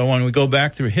 So when we go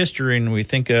back through history and we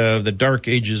think of the Dark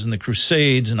Ages and the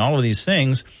Crusades and all of these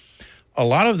things, a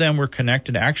lot of them were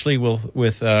connected actually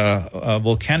with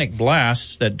volcanic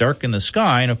blasts that darken the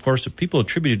sky. And, of course, people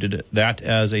attributed that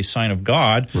as a sign of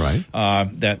God, right?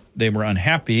 That they were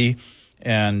unhappy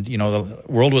and, the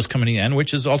world was coming to an end,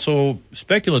 which is also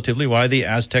speculatively why the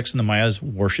Aztecs and the Mayas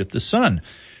worshiped the sun,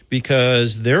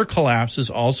 because their collapses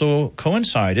also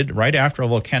coincided right after a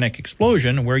volcanic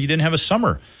explosion where you didn't have a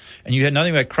summer. And you had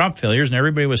nothing but crop failures, and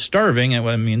everybody was starving, and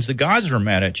it means the gods were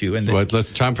mad at you. And so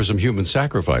it's time for some human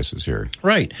sacrifices here.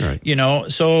 Right.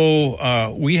 So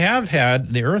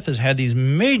the Earth has had these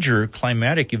major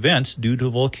climatic events due to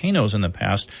volcanoes in the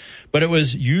past, but it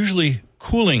was usually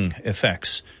cooling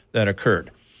effects that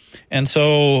occurred. And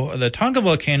so the Tonga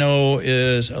volcano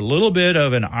is a little bit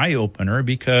of an eye-opener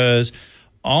because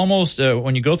almost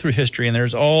when you go through history, and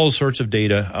there's all sorts of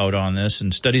data out on this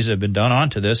and studies that have been done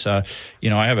onto this. I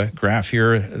have a graph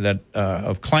here that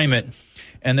of climate,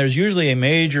 and there's usually a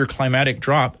major climatic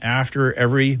drop after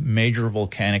every major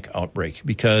volcanic outbreak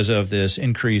because of this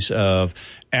increase of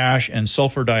ash and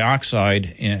sulfur dioxide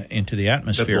into the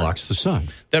atmosphere. That blocks the sun.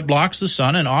 That blocks the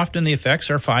sun, and often the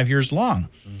effects are 5 years long.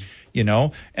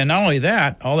 And not only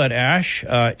that, all that ash,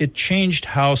 it changed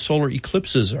how solar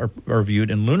eclipses are viewed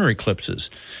and lunar eclipses.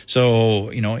 So,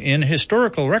 in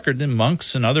historical record, the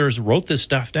monks and others wrote this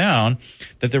stuff down,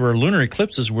 that there were lunar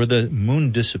eclipses where the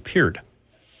moon disappeared.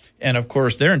 And of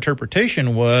course, their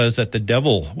interpretation was that the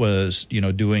devil was,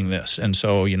 doing this. And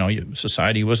so,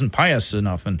 society wasn't pious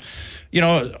enough, and,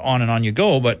 on and on you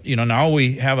go. But, now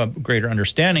we have a greater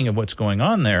understanding of what's going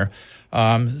on there.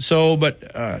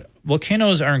 But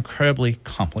volcanoes are incredibly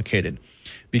complicated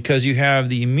because you have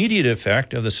the immediate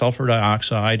effect of the sulfur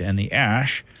dioxide and the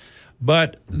ash.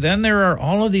 But then there are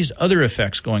all of these other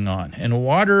effects going on. And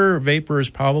water vapor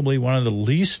is probably one of the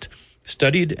least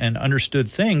studied and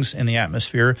understood things in the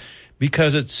atmosphere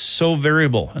because it's so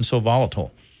variable and so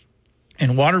volatile.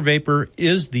 And water vapor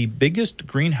is the biggest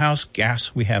greenhouse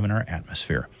gas we have in our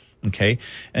atmosphere. Okay.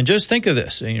 And just think of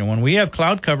this. When we have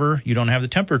cloud cover, you don't have the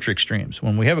temperature extremes.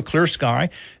 When we have a clear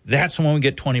sky, that's when we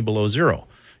get 20 below zero,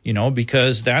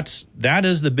 because that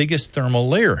is the biggest thermal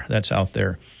layer that's out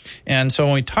there. And so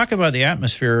when we talk about the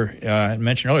atmosphere, I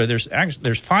mentioned earlier,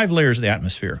 there's 5 layers of the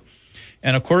atmosphere.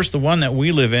 And of course, the one that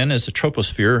we live in is the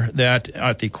troposphere that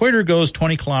at the equator goes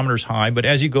 20 kilometers high. But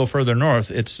as you go further north,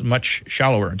 it's much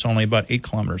shallower. It's only about 8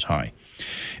 kilometers high.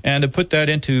 And to put that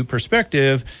into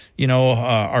perspective,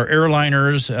 our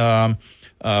airliners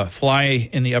fly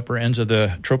in the upper ends of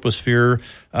the troposphere.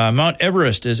 Mount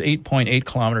Everest is 8.8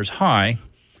 kilometers high.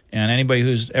 And anybody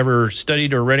who's ever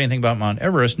studied or read anything about Mount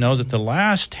Everest knows that the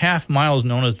last half mile is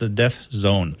known as the death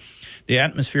zone. The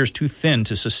atmosphere is too thin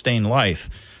to sustain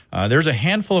life. There's a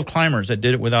handful of climbers that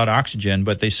did it without oxygen,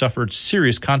 but they suffered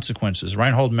serious consequences.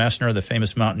 Reinhold Messner, the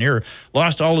famous mountaineer,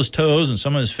 lost all his toes and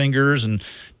some of his fingers, and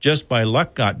just by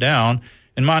luck got down.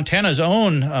 And Montana's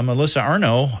own Melissa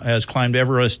Arno has climbed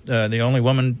Everest, the only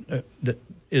woman that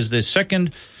is the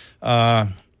second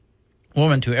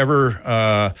woman to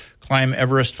ever climb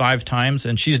Everest 5 times,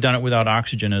 and she's done it without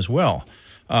oxygen as well.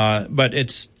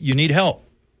 But you need help.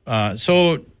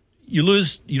 So you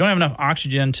don't have enough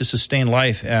oxygen to sustain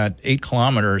life at 8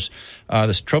 kilometers. The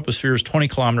troposphere is 20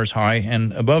 kilometers high,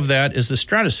 and above that is the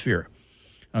stratosphere.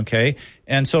 Okay?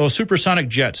 And so supersonic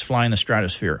jets fly in the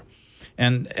stratosphere.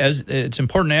 And as it's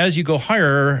important, as you go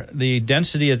higher, the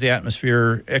density of the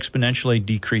atmosphere exponentially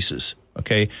decreases.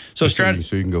 Okay? So so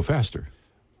you can go faster.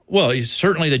 Well,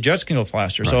 certainly the jets can go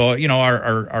faster. Right. So,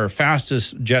 our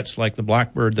fastest jets like the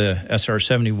Blackbird, the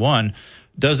SR-71,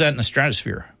 does that in the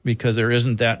stratosphere because there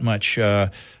isn't that much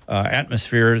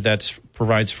atmosphere that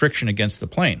provides friction against the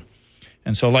plane.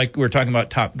 And so like we were talking about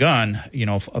Top Gun,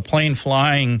 a plane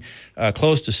flying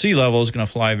close to sea level is going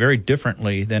to fly very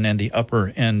differently than in the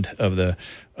upper end of the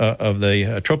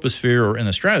troposphere or in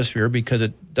the stratosphere because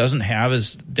it doesn't have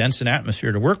as dense an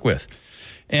atmosphere to work with.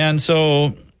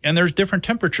 And there's different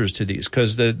temperatures to these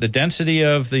because the density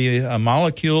of the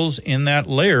molecules in that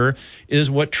layer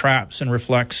is what traps and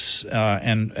reflects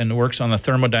and works on the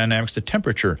thermodynamics, the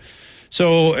temperature.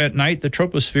 So at night, the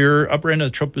troposphere, upper end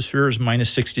of the troposphere is minus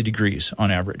 60 degrees on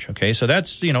average. Okay, so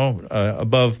that's,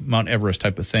 above Mount Everest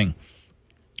type of thing.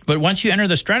 But once you enter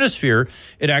the stratosphere,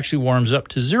 it actually warms up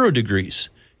to 0 degrees.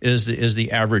 Is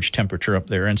the average temperature up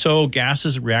there. And so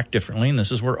gases react differently, and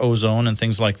this is where ozone and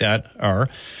things like that are.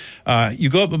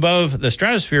 You go up above the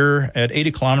stratosphere at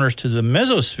 80 kilometers to the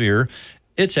mesosphere,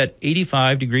 it's at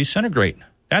 85 degrees centigrade.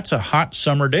 That's a hot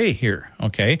summer day here,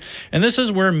 okay? And this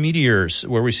is where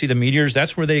we see the meteors,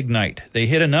 that's where they ignite. They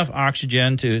hit enough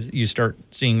oxygen you start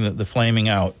seeing the flaming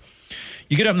out.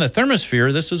 You get up in the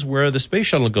thermosphere, this is where the space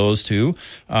shuttle goes to,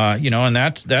 and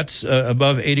that's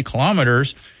above 80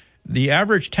 kilometers. The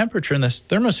average temperature in this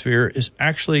thermosphere is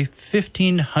actually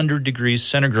 1,500 degrees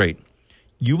centigrade.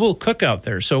 You will cook out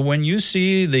there. So when you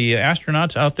see the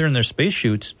astronauts out there in their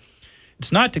spacesuits,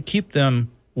 it's not to keep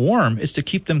them warm, it's to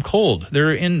keep them cold.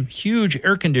 They're in huge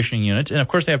air conditioning units, and of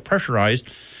course they have pressurized,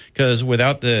 because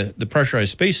without the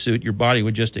pressurized spacesuit, your body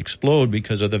would just explode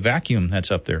because of the vacuum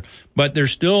that's up there. But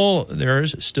there's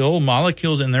still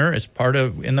molecules in there. It's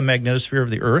in the magnetosphere of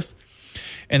the Earth.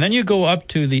 And then you go up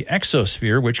to the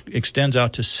exosphere, which extends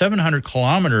out to 700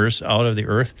 kilometers out of the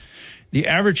Earth. The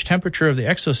average temperature of the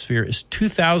exosphere is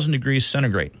 2,000 degrees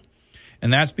centigrade.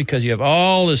 And that's because you have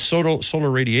all this solar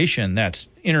radiation that's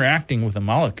interacting with the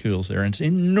molecules there. And it's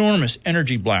enormous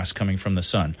energy blast coming from the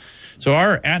sun. So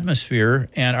our atmosphere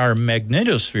and our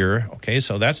magnetosphere, okay,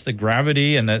 so that's the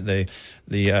gravity and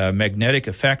the magnetic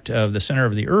effect of the center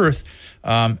of the Earth,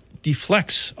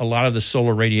 deflects a lot of the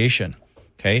solar radiation.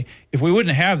 Okay, if we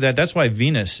wouldn't have that, that's why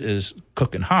Venus is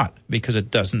cooking hot, because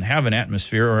it doesn't have an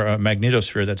atmosphere or a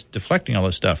magnetosphere that's deflecting all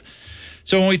this stuff.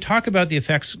 So when we talk about the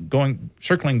effects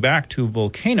circling back to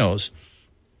volcanoes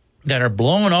that are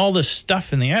blowing all this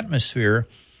stuff in the atmosphere,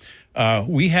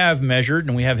 we have measured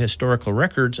and we have historical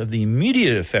records of the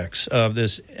immediate effects of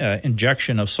this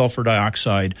injection of sulfur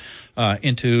dioxide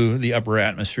into the upper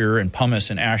atmosphere and pumice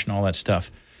and ash and all that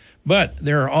stuff. But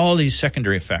there are all these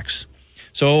secondary effects.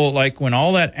 So like when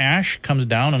all that ash comes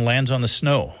down and lands on the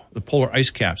snow, the polar ice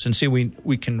caps, and see,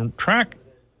 we can track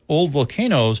old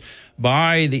volcanoes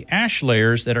by the ash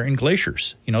layers that are in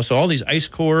glaciers. So all these ice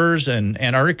cores and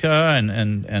Antarctica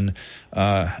and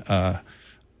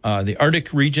the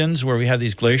Arctic regions where we have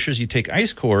these glaciers, you take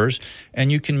ice cores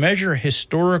and you can measure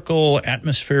historical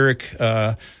atmospheric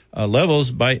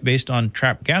levels based on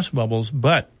trapped gas bubbles,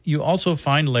 but you also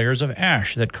find layers of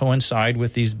ash that coincide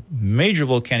with these major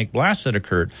volcanic blasts that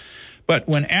occurred. But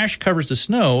when ash covers the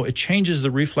snow, it changes the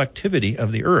reflectivity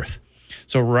of the Earth.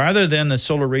 So rather than the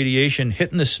solar radiation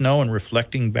hitting the snow and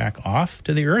reflecting back off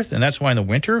to the Earth, and that's why in the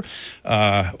winter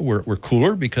we're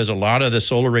cooler, because a lot of the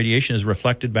solar radiation is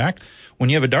reflected back. When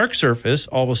you have a dark surface,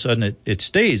 all of a sudden it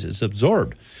stays, it's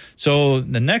absorbed. So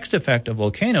the next effect of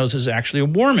volcanoes is actually a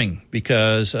warming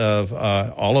because of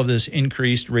all of this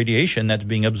increased radiation that's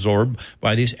being absorbed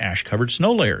by these ash-covered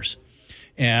snow layers.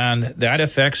 And that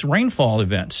affects rainfall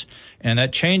events. And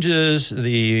that changes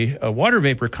the water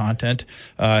vapor content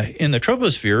in the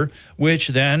troposphere, which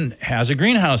then has a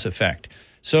greenhouse effect.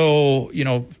 So,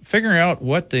 figuring out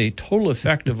what the total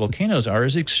effect of volcanoes are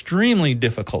is extremely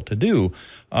difficult to do.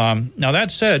 Now, that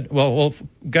said, we've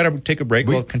got to take a break.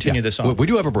 We'll continue this on. We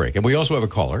do have a break, and we also have a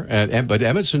caller. But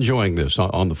Emmett's enjoying this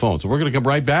on the phone. So we're going to come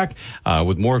right back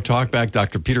with more Talkback.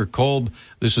 Dr. Peter Kolb,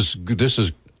 this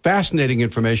is fascinating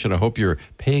information. I hope you're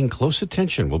paying close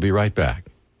attention. We'll be right back.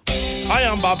 Hi,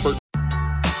 I'm Bob Burton.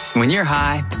 When you're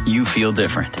high, you feel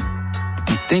different.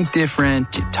 You think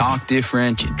different, you talk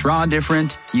different, you draw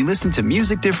different, you listen to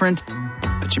music different,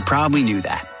 but you probably knew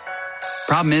that.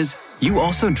 Problem is, you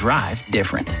also drive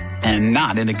different, and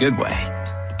not in a good way.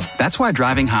 That's why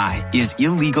driving high is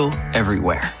illegal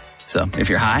everywhere. So if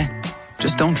you're high,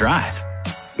 just don't drive.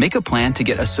 Make a plan to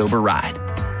get a sober ride.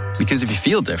 Because if you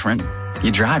feel different,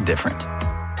 you drive different.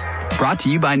 Brought to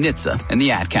you by NHTSA and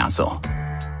the Ad Council.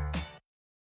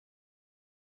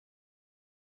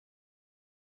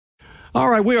 All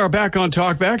right, we are back on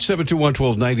Talkback.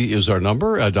 721-1290 is our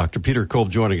number. Dr. Peter Kolb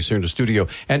joining us here in the studio.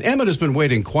 And Emmett has been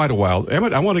waiting quite a while.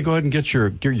 Emmett, I want to go ahead and get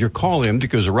your call in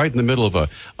because we're right in the middle of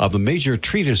a major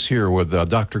treatise here with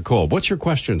Dr. Kolb. What's your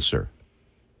question, sir?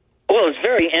 Well, it's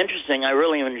very interesting. I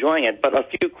really am enjoying it, but a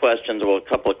few questions, or a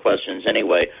couple of questions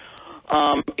anyway.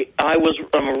 I'm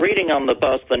reading on the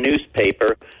bus the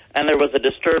newspaper, and there was a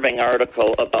disturbing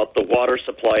article about the water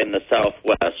supply in the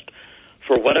Southwest.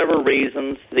 For whatever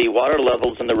reasons, the water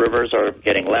levels in the rivers are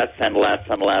getting less and less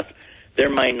and less. There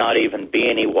might not even be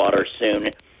any water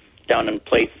soon down in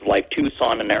places like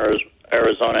Tucson and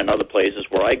Arizona and other places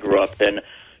where I grew up in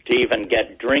to even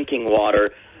get drinking water,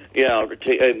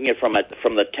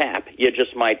 from the tap. You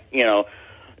just might,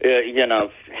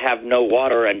 have no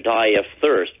water and die of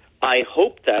thirst. I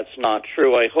hope that's not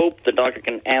true. I hope the doctor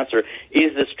can answer,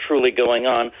 is this truly going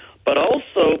on? But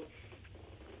also,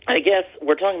 I guess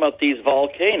we're talking about these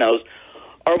volcanoes.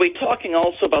 Are we talking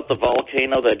also about the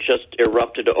volcano that just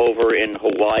erupted over in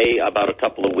Hawaii about a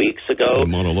couple of weeks ago?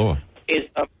 Mauna Loa.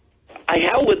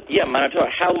 How would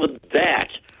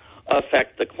that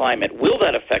affect the climate? Will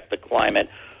that affect the climate?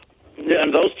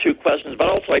 And those two questions. But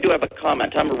also, I do have a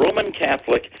comment. I'm a Roman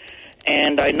Catholic,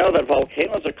 and I know that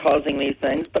volcanoes are causing these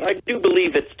things, but I do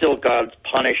believe it's still God's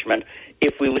punishment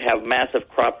if we have massive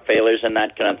crop failures and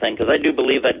that kind of thing, because I do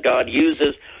believe that God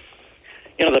uses,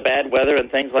 the bad weather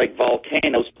and things like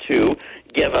volcanoes to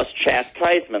give us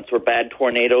chastisements or bad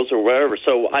tornadoes or whatever.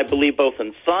 So I believe both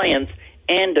in science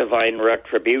and divine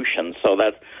retribution. So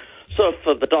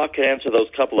if the doc can answer those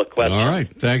couple of questions. All right.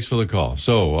 Thanks for the call.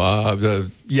 So,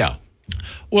 yeah.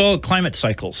 Well, climate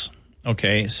cycles.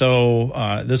 Okay,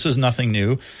 so this is nothing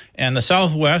new, and the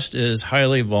Southwest is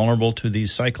highly vulnerable to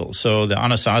these cycles. So the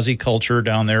Anasazi culture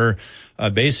down there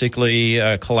basically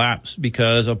collapsed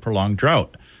because of prolonged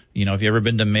drought. If you've ever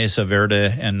been to Mesa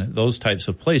Verde and those types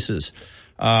of places.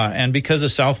 And because the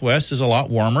Southwest is a lot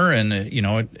warmer and,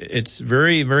 it's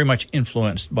very, very much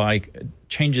influenced by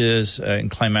changes in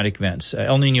climatic events,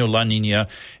 El Nino, La Nina,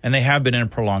 and they have been in a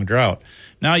prolonged drought.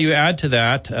 Now you add to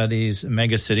that these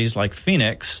mega cities like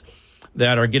Phoenix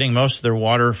that are getting most of their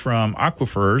water from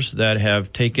aquifers that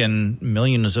have taken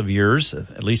millions of years,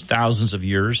 at least thousands of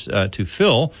years, to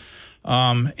fill.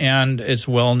 And it's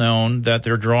well known that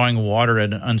they're drawing water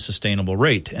at an unsustainable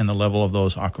rate, and the level of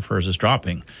those aquifers is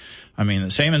dropping. I mean,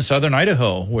 the same in southern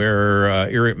Idaho,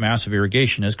 where massive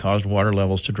irrigation has caused water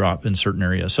levels to drop in certain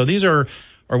areas. So these are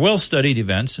well-studied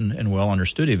events and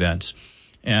well-understood events.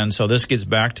 And so this gets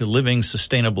back to living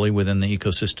sustainably within the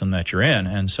ecosystem that you're in.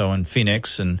 And so in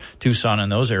Phoenix and Tucson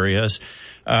and those areas,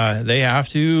 they have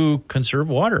to conserve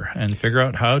water and figure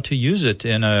out how to use it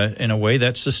in a way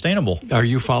that's sustainable. Are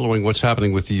you following what's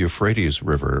happening with the Euphrates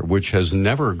River, which has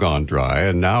never gone dry,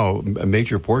 and now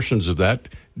major portions of that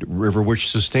river, which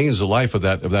sustains the life of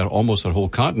that almost that whole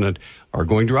continent, are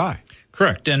going dry?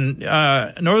 Correct. And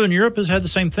Northern Europe has had the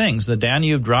same things. The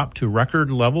Danube dropped to record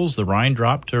levels. The Rhine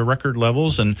dropped to record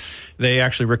levels. And they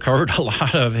actually recovered a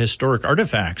lot of historic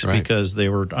artifacts because they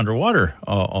were underwater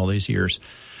all these years.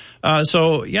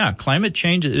 So, climate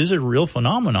change is a real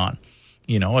phenomenon.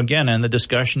 Again, and the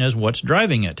discussion is what's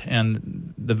driving it.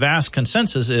 And the vast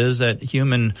consensus is that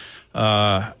human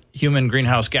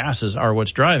greenhouse gases are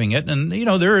what's driving it. And,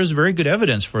 there is very good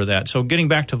evidence for that. So getting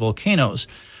back to volcanoes,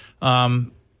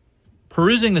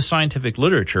 perusing the scientific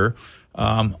literature,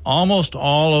 almost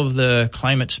all of the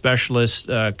climate specialists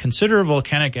consider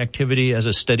volcanic activity as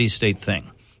a steady state thing.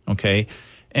 Okay.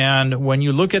 And when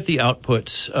you look at the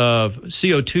outputs of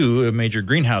CO2, a major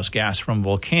greenhouse gas from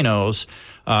volcanoes,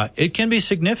 it can be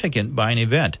significant by an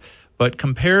event. But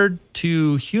compared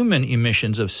to human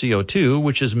emissions of CO2,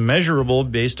 which is measurable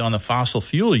based on the fossil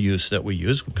fuel use that we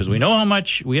use, because we know how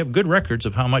much, we have good records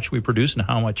of how much we produce and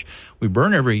how much we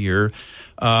burn every year,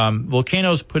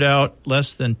 volcanoes put out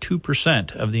less than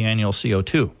 2% of the annual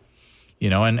CO2.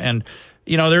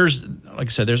 There's, like I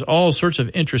said, there's all sorts of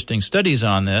interesting studies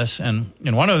on this, and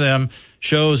one of them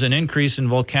shows an increase in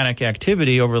volcanic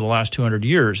activity over the last 200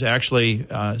 years, actually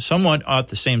somewhat at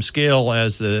the same scale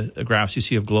as the graphs you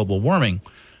see of global warming.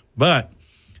 But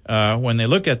when they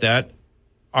look at that,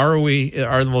 are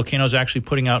the volcanoes actually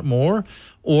putting out more,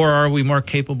 or are we more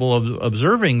capable of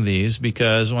observing these?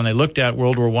 Because when they looked at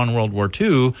World War I, World War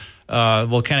II,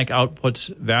 volcanic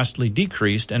outputs vastly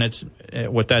decreased, and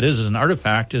what that is an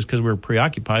artifact is because we were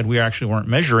preoccupied, we actually weren't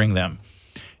measuring them.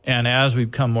 And as we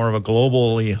become more of a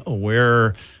globally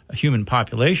aware human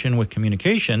population with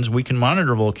communications, we can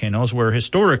monitor volcanoes where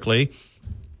historically,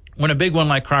 when a big one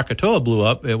like Krakatoa blew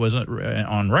up, it wasn't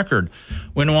on record.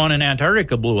 When one in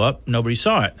Antarctica blew up, nobody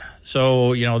saw it.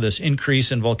 So, this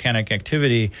increase in volcanic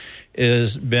activity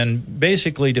has been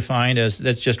basically defined as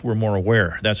we're more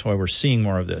aware. That's why we're seeing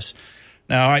more of this.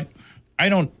 Now, I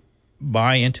don't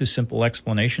buy into simple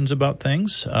explanations about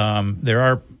things.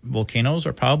 Volcanoes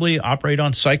are probably operate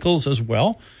on cycles as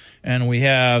well. And we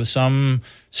have some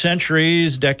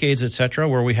centuries, decades, etc.,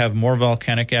 where we have more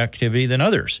volcanic activity than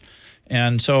others.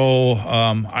 And so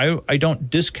I don't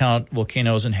discount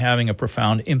volcanoes in having a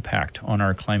profound impact on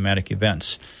our climatic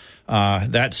events.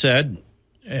 That said,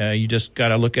 you just got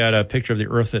to look at a picture of the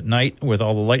Earth at night with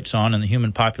all the lights on and the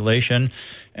human population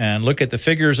and look at the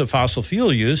figures of fossil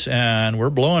fuel use, and we're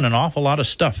blowing an awful lot of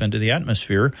stuff into the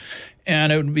atmosphere,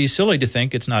 and it would be silly to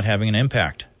think it's not having an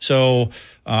impact. So,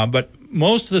 but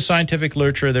most of the scientific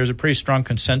literature, there's a pretty strong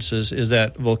consensus, is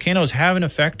that volcanoes have an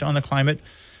effect on the climate,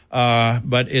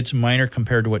 but it's minor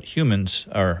compared to what humans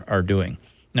are doing.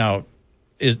 Now,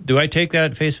 do I take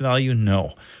that at face value?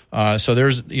 No. So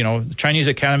there's, the Chinese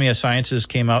Academy of Sciences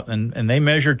came out and they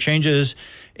measured changes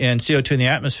in CO2 in the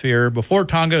atmosphere. Before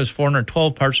Tonga, it was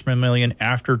 412 parts per million.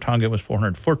 After Tonga, it was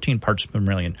 414 parts per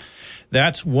million.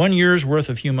 That's 1 year's worth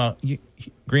of human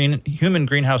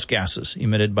greenhouse gases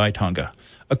emitted by Tonga,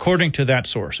 according to that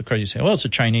source. Of course, you say, well, it's the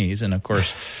Chinese. And, of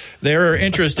course, they're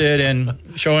interested in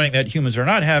showing that humans are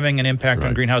not having an impact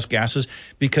on greenhouse gases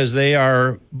because they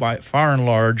are, by far and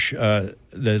large,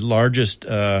 the largest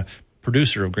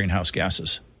producer of greenhouse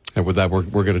gases. And with that, we're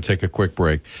going to take a quick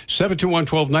break.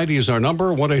 721-1290 is our number,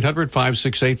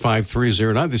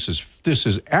 1-800-568-5309. This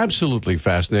is absolutely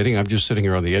fascinating. I'm just sitting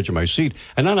here on the edge of my seat,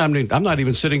 and I'm not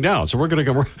even sitting down. So we're going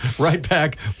to go right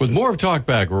back with more of Talk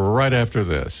Back right after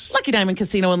this. Lucky Diamond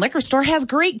Casino and Liquor Store has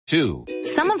great...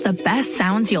 Some of the best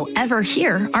sounds you'll ever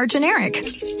hear are generic.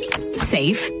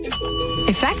 Safe.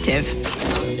 Effective.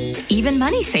 Even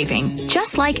money-saving,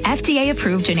 just like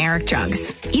FDA-approved generic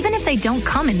drugs. Even if they don't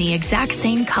come in the exact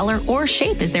same color or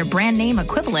shape as their brand name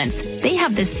equivalents, they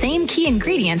have the same key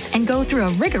ingredients and go through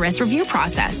a rigorous review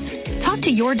process. Talk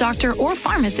to your doctor or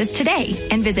pharmacist today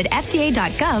and visit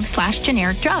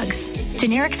fda.gov/generic drugs.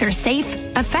 Generics are safe,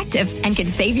 effective, and can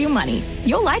save you money.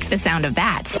 You'll like the sound of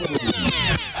that.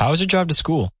 How was your drive to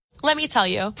school? Let me tell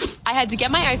you, I had to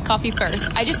get my iced coffee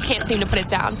first. I just can't seem to put it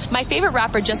down. My favorite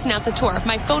rapper just announced a tour.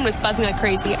 My phone was buzzing like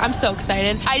crazy. I'm so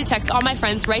excited. I had to text all my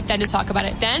friends right then to talk about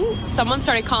it. Then someone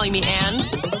started calling me and...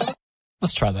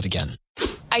 Let's try that again.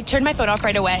 I turned my phone off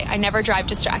right away. I never drive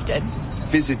distracted.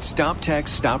 Visit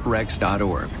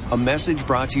StopTextStopWrecks.org. A message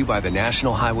brought to you by the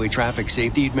National Highway Traffic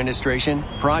Safety Administration,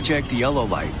 Project Yellow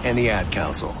Light, and the Ad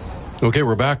Council. Okay,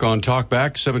 we're back on Talk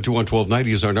Back. 721-1290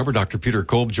 is our number. Dr. Peter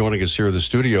Kolb joining us here in the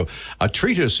studio.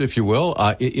 Treat us, if you will,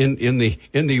 in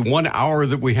the 1 hour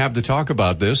that we have to talk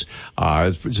about this.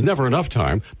 It's never enough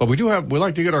time, but we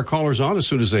like to get our callers on as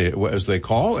soon as they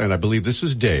call, and I believe this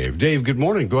is Dave. Dave, good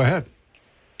morning. Go ahead.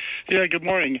 Yeah, good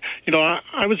morning.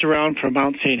 I was around for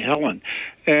Mount St. Helen,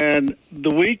 and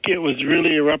the week it was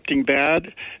really erupting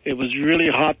bad. It was really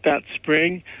hot that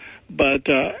spring, but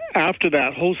after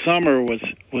that whole summer was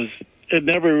it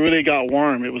never really got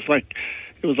warm. It was like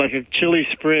a chilly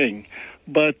spring.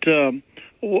 But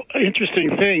interesting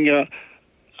thing,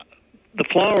 the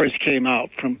flowers came out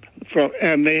from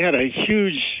and they had a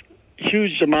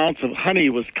huge amounts of honey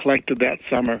was collected that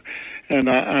summer, and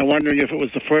I'm wondering if it was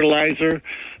the fertilizer,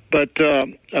 but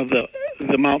of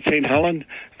the Mount St. Helen,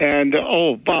 and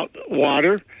about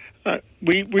water.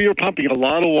 We were pumping a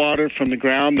lot of water from the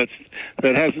ground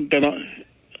that hasn't been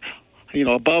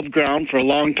above ground for a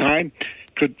long time.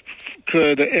 Could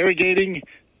irrigating,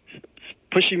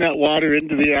 pushing that water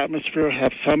into the atmosphere,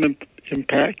 have some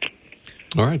impact?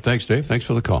 All right, thanks, Dave. Thanks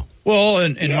for the call. Well,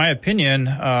 in my opinion,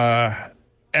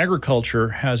 agriculture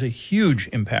has a huge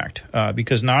impact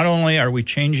because not only are we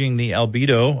changing the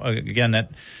albedo, again,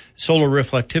 that solar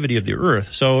reflectivity of the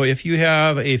Earth. So if you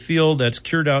have a field that's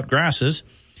cured out grasses,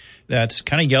 that's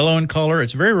kind of yellow in color,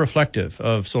 it's very reflective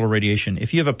of solar radiation.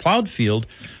 If you have a plowed field,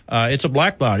 it's a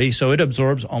black body, so it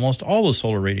absorbs almost all the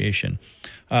solar radiation.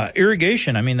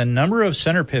 Irrigation, the number of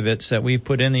center pivots that we've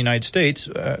put in the United States,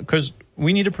 because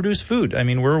we need to produce food.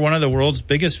 We're one of the world's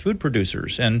biggest food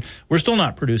producers, and we're still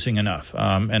not producing enough.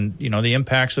 And the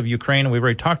impacts of Ukraine, we've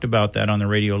already talked about that on the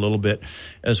radio a little bit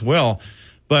as well.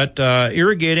 But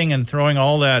irrigating and throwing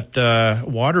all that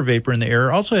water vapor in the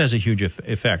air also has a huge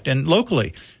effect, and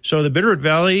locally. So the Bitterroot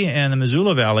Valley and the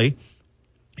Missoula Valley,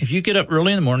 if you get up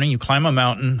early in the morning, you climb a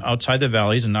mountain outside the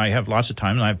valleys, and I have lots of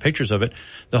time, and I have pictures of it,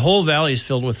 the whole valley is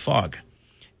filled with fog.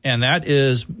 And that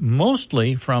is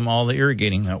mostly from all the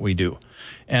irrigating that we do.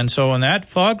 And so when that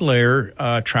fog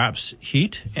layer traps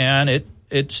heat, and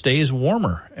it stays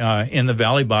warmer in the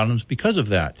valley bottoms because of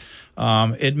that.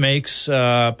 It makes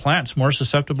plants more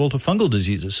susceptible to fungal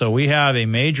diseases. So we have a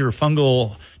major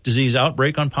fungal disease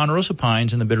outbreak on ponderosa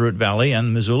pines in the Bitterroot Valley and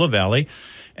the Missoula Valley.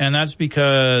 And that's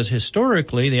because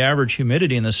historically the average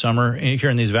humidity in the summer here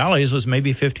in these valleys was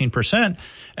maybe 15%,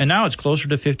 and now it's closer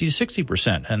to 50 to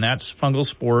 60%. And that's fungal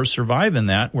spores survive in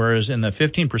that, whereas in the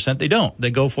 15% they don't. They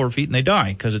go 4 feet and they die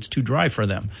because it's too dry for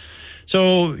them.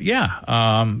 So,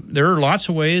 there are lots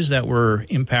of ways that we're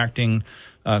impacting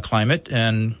climate,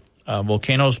 and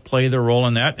volcanoes play their role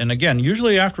in that. And again,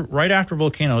 usually right after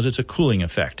volcanoes, it's a cooling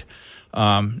effect.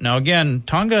 Now again,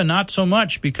 Tonga, not so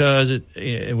much because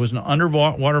it was an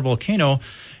underwater volcano.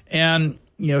 And,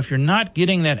 if you're not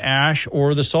getting that ash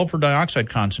or the sulfur dioxide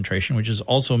concentration, which is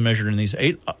also measured in these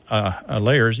 8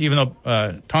 layers, even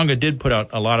though Tonga did put out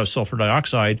a lot of sulfur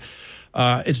dioxide,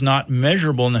 it's not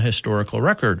measurable in the historical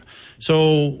record.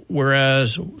 So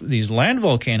whereas these land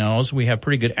volcanoes, we have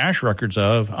pretty good ash records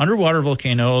of, underwater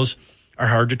volcanoes are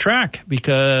hard to track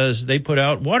because they put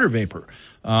out water vapor.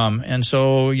 And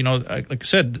so, like I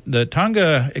said, the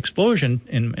Tonga explosion,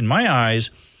 in my eyes,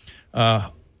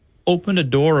 opened a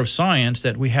door of science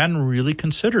that we hadn't really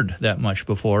considered that much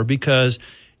before, because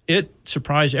it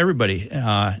surprised everybody.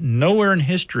 Nowhere in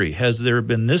history has there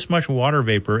been this much water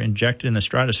vapor injected in the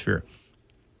stratosphere.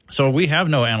 So we have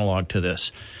no analog to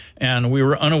this. And we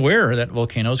were unaware that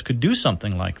volcanoes could do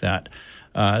something like that.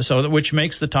 Which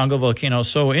makes the Tonga volcano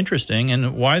so interesting,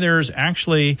 and why there's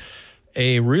actually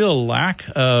a real lack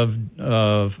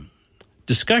of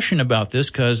discussion about this,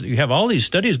 because you have all these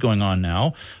studies going on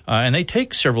now, and they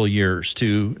take several years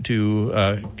to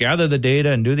gather the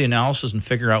data and do the analysis and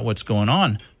figure out what's going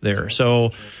on there.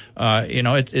 So,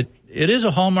 it is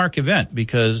a hallmark event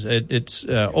because it's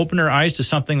opened our eyes to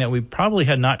something that we probably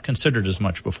had not considered as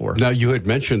much before. Now, you had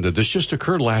mentioned that this just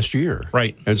occurred last year.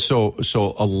 Right. And so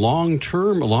a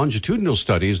long-term, longitudinal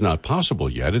study is not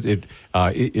possible yet.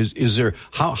 Is there,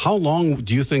 how long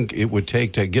do you think it would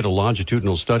take to get a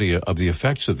longitudinal study of the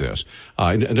effects of this?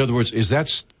 In other words, is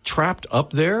that trapped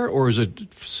up there, or is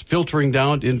it filtering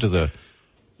down into the...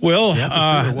 Well,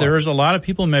 there's a lot of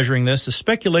people measuring this. The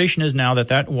speculation is now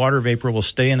that water vapor will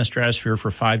stay in the stratosphere for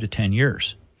 5 to 10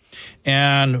 years.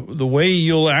 And the way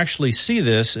you'll actually see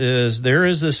this is there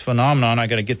is this phenomenon. I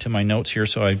got to get to my notes here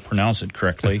so I pronounce it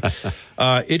correctly.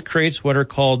 It creates what are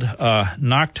called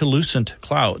noctilucent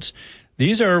clouds.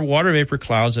 These are water vapor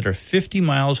clouds that are 50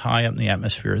 miles high up in the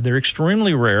atmosphere. They're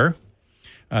extremely rare.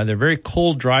 They're very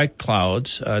cold, dry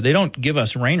clouds. They don't give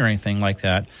us rain or anything like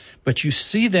that. But you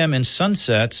see them in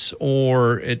sunsets,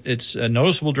 or it's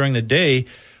noticeable during the day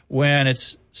when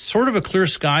it's sort of a clear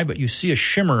sky, but you see a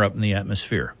shimmer up in the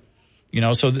atmosphere.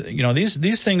 So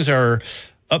these things are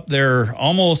up there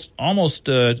almost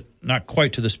not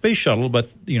quite to the space shuttle, but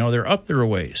they're up there a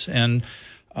ways. And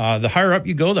the higher up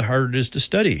you go, the harder it is to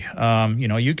study.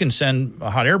 You can send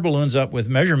hot air balloons up with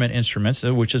measurement instruments,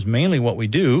 which is mainly what we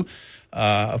do.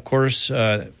 Of course,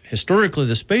 historically,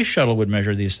 the space shuttle would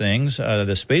measure these things.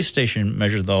 The space station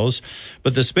measures those.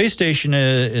 But the space station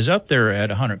is up there at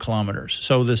 100 kilometers.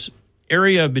 So this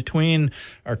area between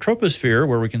our troposphere,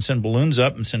 where we can send balloons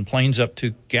up and send planes up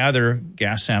to gather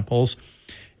gas samples,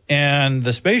 and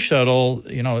the space shuttle,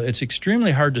 it's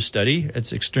extremely hard to study.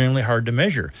 It's extremely hard to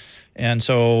measure. And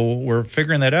so we're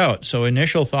figuring that out. So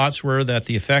initial thoughts were that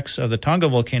the effects of the Tonga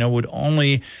volcano would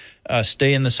only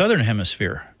stay in the southern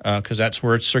hemisphere because that's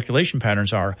where its circulation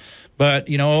patterns are. But,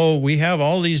 we have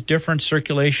all these different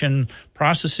circulation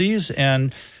processes.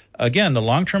 And, again, the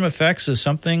long-term effects is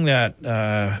something that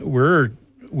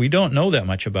we don't know that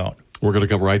much about. We're going to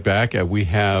come right back. We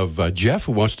have Jeff,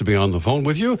 who wants to be on the phone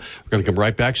with you. We're going to come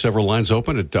right back. Several lines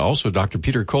open. And also, Dr.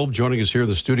 Peter Kolb joining us here in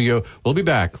the studio. We'll be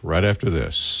back right after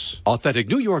this. Authentic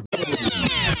New York.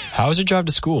 How was your drive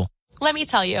to school? Let me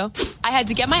tell you, I had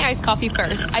to get my iced coffee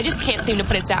first. I just can't seem to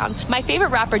put it down. My favorite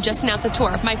rapper just announced a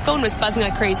tour. My phone was buzzing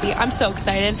like crazy. I'm so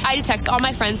excited. I had to text all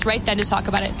my friends right then to talk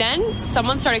about it. Then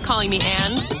someone started calling me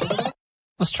and...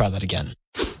 Let's try that again.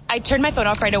 I turned my phone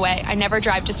off right away. I never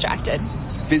drive distracted.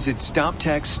 Visit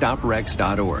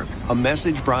StopTextStopWrecks.org. A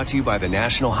message brought to you by the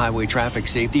National Highway Traffic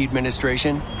Safety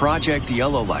Administration, Project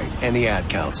Yellow Light, and the Ad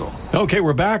Council. Okay,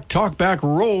 we're back. Talk Back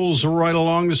rolls right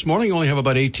along this morning. Only have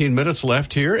about 18 minutes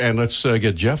left here, and let's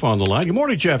get Jeff on the line. Good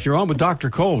morning, Jeff. You're on with Dr.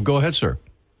 Kolb. Go ahead, sir.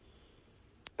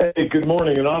 Hey, good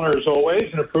morning. An honor as always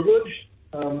and a privilege.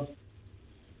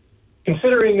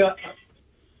 Considering, I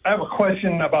have a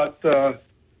question about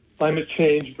climate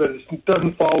change, but it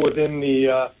doesn't fall within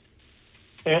the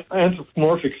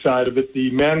anthropomorphic side of it,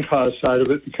 the man-caused side of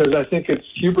it, because I think it's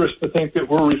hubris to think that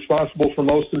we're responsible for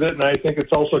most of it, and I think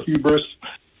it's also hubris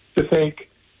to think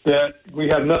that we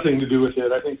have nothing to do with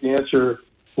it. I think the answer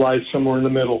lies somewhere in the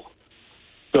middle.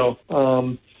 So,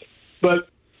 but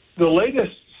the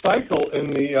latest cycle in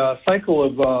the cycle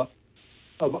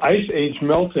of ice age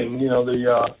melting,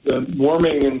 the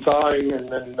warming and thawing and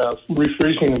then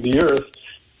refreezing of the Earth,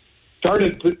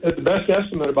 started at the best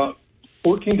estimate about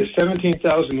 14 to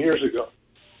 17,000 years ago.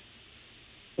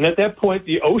 And at that point,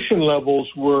 the ocean levels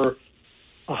were,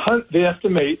 they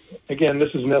estimate, again, this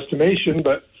is an estimation,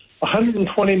 but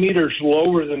 120 meters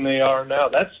lower than they are now.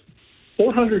 That's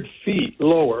 400 feet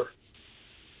lower.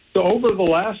 So over the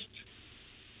last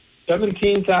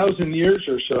 17,000 years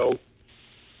or so,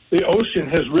 the ocean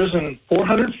has risen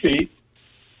 400 feet,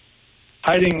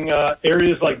 hiding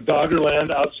areas like Doggerland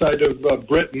outside of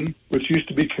Britain, which used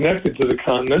to be connected to the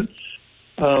continent,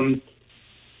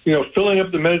 filling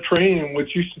up the Mediterranean,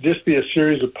 which used to just be a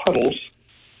series of puddles.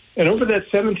 And over that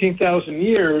 17,000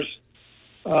 years,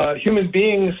 human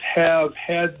beings have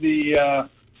had the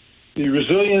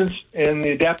resilience and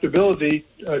the adaptability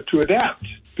to adapt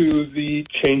to the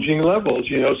changing levels.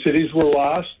 Cities were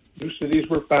lost, new cities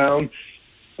were found,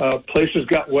 places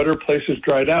got wetter, places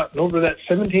dried out. And over that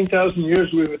 17,000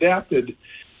 years, we've adapted.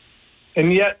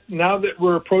 And yet, now that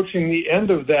we're approaching the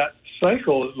end of that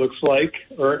cycle, it looks like,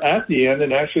 or at the end,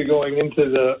 and actually going into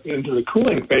the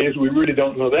cooling phase, we really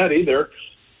don't know that either.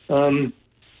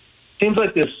 Seems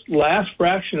like this last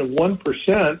fraction of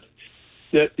 1%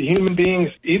 that the human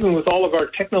beings, even with all of our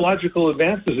technological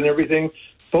advances and everything,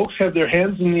 folks have their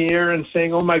hands in the air and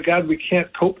saying, "Oh my God, we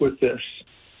can't cope with this."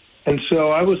 And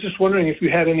so I was just wondering if you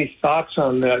had any thoughts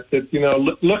on that. That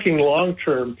looking long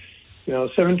term.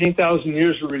 17,000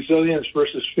 years of resilience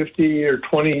versus 50 or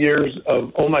 20 years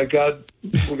of, oh, my God,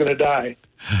 we're going to die.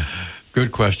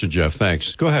 Good question, Jeff.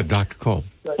 Thanks. Go ahead, Dr. Kolb.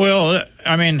 Well,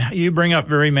 you bring up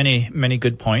very many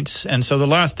good points. And so the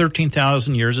last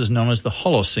 13,000 years is known as the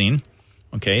Holocene.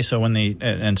 Okay, so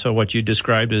so what you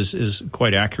described is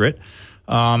quite accurate.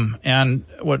 And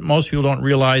what most people don't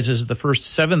realize is the first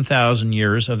 7,000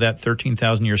 years of that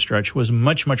 13,000-year stretch was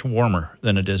much, much warmer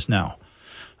than it is now.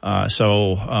 There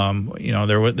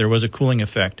was a cooling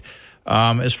effect.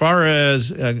 As far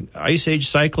as ice age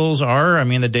cycles are,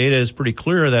 the data is pretty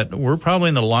clear that we're probably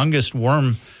in the longest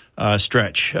warm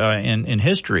stretch in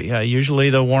history.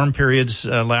 Usually the warm periods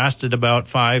lasted about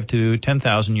 5 to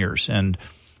 10,000 years, and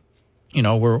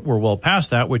we're well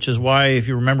past that, which is why, if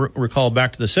you recall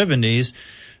back to the 70s,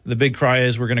 the big cry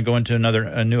is we're going to go into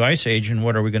a new ice age, and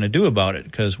what are we going to do about it?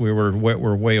 Because we're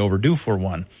way overdue for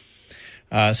one.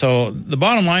 So the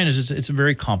bottom line is it's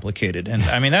very complicated. And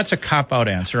I mean, that's a cop-out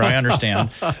answer, I understand.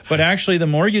 But actually, the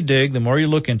more you dig, the more you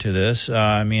look into this,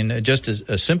 I mean, just as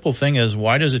a simple thing as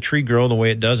why does a tree grow the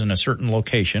way it does in a certain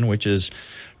location, which is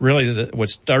really what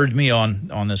started me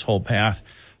on this whole path.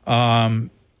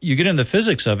 You get into the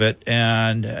physics of it,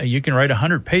 and you can write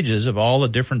 100 pages of all the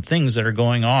different things that are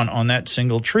going on that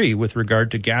single tree with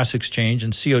regard to gas exchange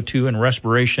and CO2 and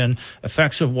respiration,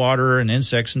 effects of water and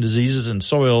insects and diseases and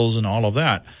soils and all of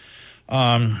that.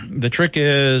 The trick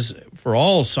is, for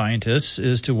all scientists,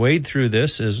 is to wade through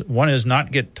this. One is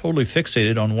not get totally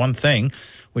fixated on one thing,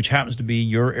 which happens to be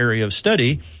your area of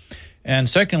study. And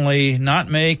secondly, not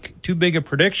make too big of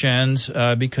predictions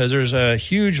because there's a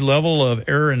huge level of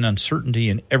error and uncertainty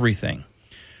in everything.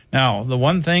 Now, the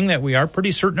one thing that we are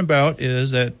pretty certain about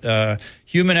is that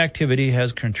human activity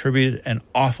has contributed an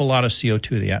awful lot of CO2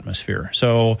 to the atmosphere.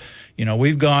 So,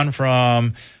 we've gone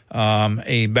from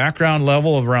a background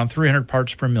level of around 300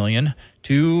 parts per million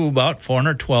to about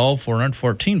 412,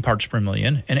 414 parts per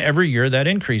million, and every year that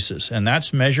increases, and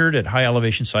that's measured at high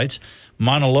elevation sites.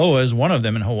 Mauna Loa is one of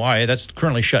them in Hawaii. That's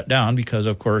currently shut down because,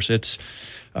 of course, it's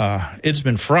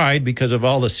been fried because of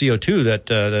all the CO2 that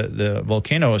the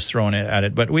volcano is throwing at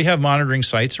it. But we have monitoring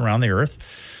sites around the Earth,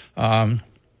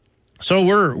 so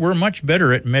we're much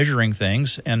better at measuring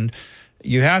things. And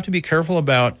you have to be careful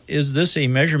about, is this a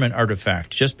measurement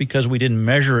artifact? Just because we didn't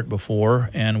measure it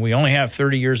before and we only have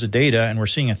 30 years of data and we're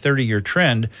seeing a 30-year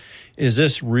trend, is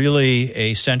this really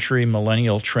a century,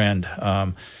 millennial trend?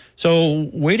 So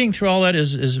wading through all that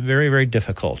is very, very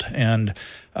difficult. And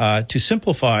to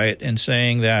simplify it and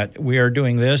saying that we are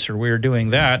doing this or we are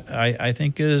doing that, I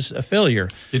think is a failure.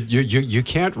 You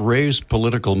can't raise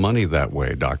political money that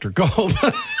way, Dr. Kolb.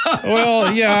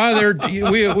 Well, yeah,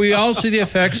 we all see the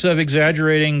effects of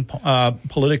exaggerating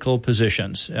political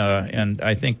positions, and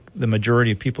I think the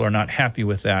majority of people are not happy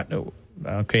with that.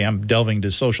 Okay, I'm delving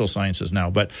to social sciences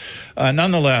now, but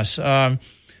nonetheless,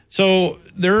 so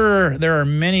there are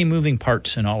many moving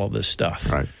parts in all of this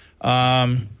stuff. Right.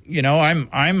 I'm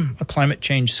a climate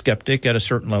change skeptic at a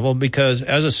certain level because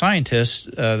as a scientist,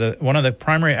 one of the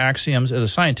primary axioms as a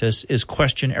scientist is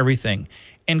question everything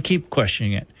and keep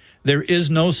questioning it. There is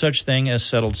no such thing as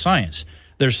settled science.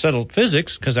 There's settled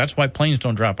physics because that's why planes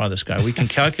don't drop out of the sky. We can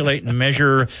calculate and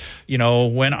measure,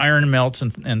 when iron melts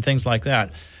and things like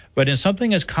that. But in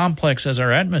something as complex as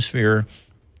our atmosphere,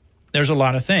 there's a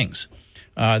lot of things.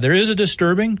 There is a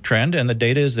disturbing trend, and the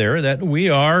data is there, that we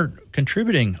are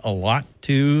contributing a lot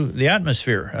to the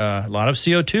atmosphere, a lot of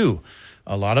CO2,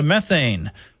 a lot of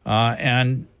methane,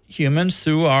 and humans,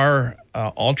 through our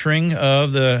altering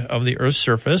of the Earth's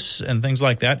surface and things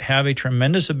like that, have a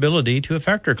tremendous ability to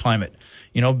affect our climate.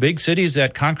 Big cities,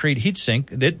 that concrete heat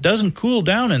sink, it doesn't cool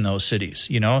down in those cities,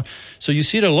 So you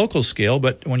see it at a local scale,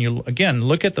 but when you, again,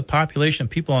 look at the population of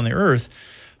people on the Earth,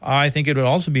 I think it would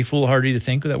also be foolhardy to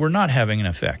think that we're not having an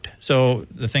effect. So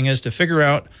the thing is to figure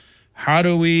out, how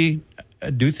do we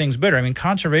do things better? I mean,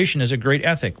 conservation is a great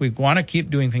ethic. We want to keep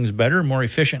doing things better, more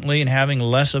efficiently, and having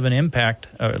less of an impact,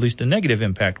 at least a negative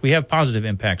impact. We have positive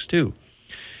impacts too.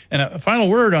 And a final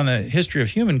word on the history of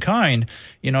humankind,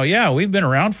 we've been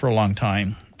around for a long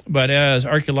time, but as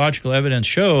archaeological evidence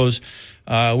shows,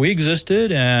 we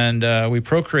existed and we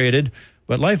procreated,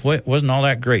 but life wasn't all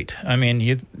that great. I mean,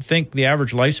 you think the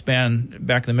average lifespan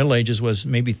back in the Middle Ages was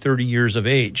maybe 30 years of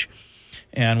age.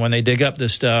 And when they dig up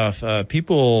this stuff,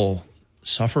 people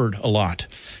suffered a lot.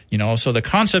 So the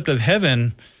concept of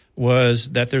heaven was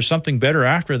that there's something better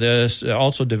after this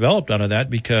also developed out of that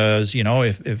because,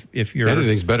 if you're...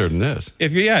 Anything's better than this.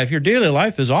 If your daily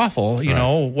life is awful,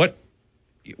 what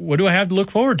do I have to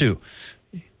look forward to?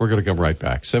 We're going to come right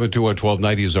back.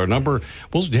 721-1290 is our number.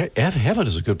 Well, heaven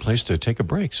is a good place to take a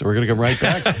break, so we're going to come right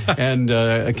back and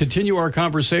continue our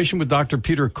conversation with Dr.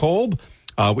 Peter Kolb.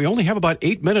 We only have about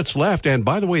 8 minutes left. And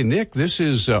by the way, Nick, this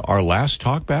is our last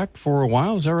talk back for a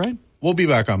while. Is that right? We'll be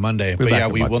back on Monday.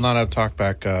 We will not have talk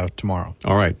back tomorrow.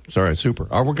 All right. Super.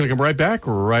 We're going to come right back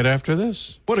right after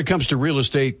this. When it comes to real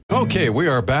estate, okay, we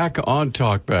are back on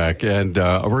Talkback. And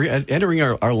we're entering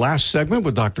our last segment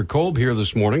with Dr. Kolb here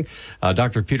this morning.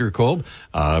 Dr. Peter Kolb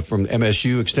from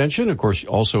MSU Extension, of course,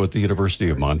 also at the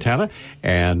University of Montana.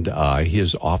 And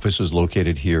his office is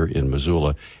located here in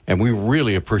Missoula. And we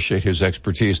really appreciate his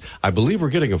expertise. I believe we're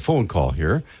getting a phone call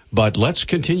here, but let's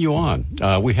continue on.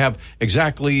 We have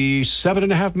exactly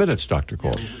 7.5 minutes, Dr.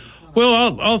 Kolb.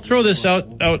 Well, I'll throw this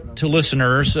out to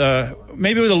listeners,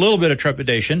 maybe with a little bit of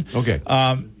trepidation. Okay.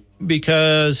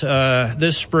 Because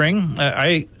this spring,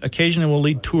 I occasionally will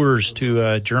lead tours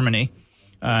to Germany,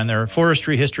 and they're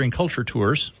forestry, history, and culture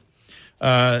tours.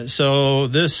 So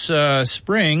this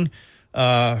spring,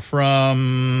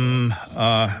 from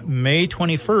May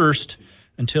 21st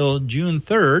until June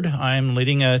 3rd, I'm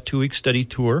leading a 2-week study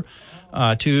tour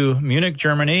to Munich,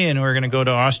 Germany, and we're going to go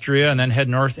to Austria and then head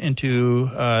north into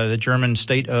the German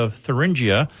state of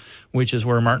Thuringia, which is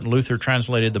where Martin Luther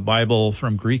translated the Bible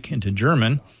from Greek into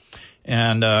German.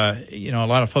 And, a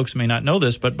lot of folks may not know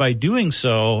this, but by doing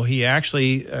so, he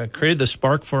actually created the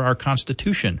spark for our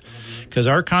Constitution. Because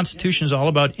our Constitution is all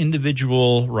about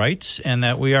individual rights and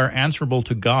that we are answerable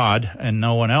to God and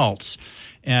no one else.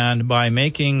 And by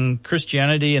making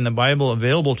Christianity and the Bible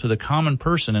available to the common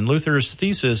person, and Luther's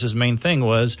thesis, his main thing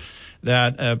was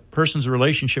that a person's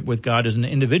relationship with God is an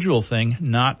individual thing,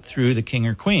 not through the king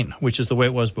or queen, which is the way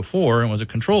it was before and was a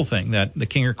control thing, that the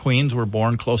king or queens were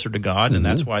born closer to God, and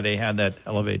that's why they had that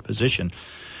elevated position.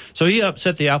 So he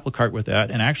upset the apple cart with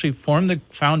that and actually formed the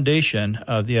foundation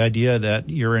of the idea that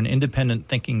you're an independent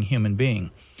thinking human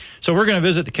being. So we're going to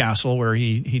visit the castle where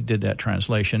he did that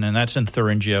translation, and that's in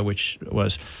Thuringia, which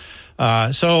was... you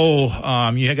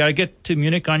got to get to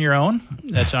Munich on your own.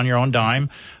 That's on your own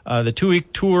dime. The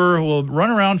 2-week tour will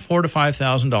run around $4,000 to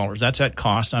 $5,000. That's at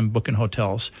cost. I'm booking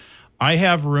hotels. I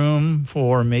have room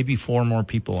for maybe 4 more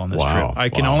people on this trip. I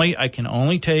can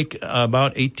only take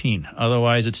about 18.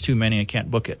 Otherwise, it's too many. I can't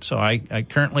book it. So I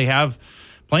currently have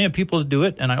plenty of people to do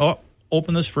it, and I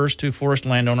open this first to forest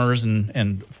landowners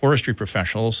and forestry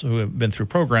professionals who have been through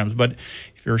programs. But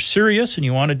if you're serious and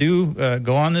you want to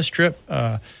go on this trip,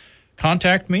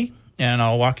 contact me, and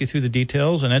I'll walk you through the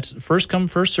details. And it's first come,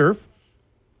 first serve.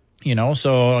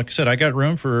 So like I said, I got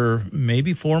room for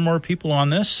maybe 4 more people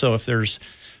on this. So if there's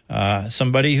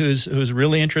somebody who's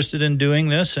really interested in doing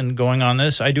this and going on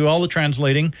this, I do all the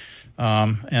translating.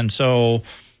 And so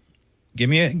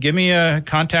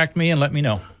contact me and let me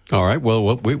know. All right.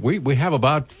 Well, we have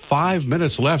about 5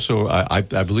 minutes left, so I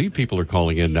believe people are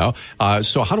calling in now.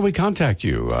 So how do we contact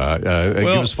you? Give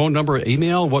us phone number,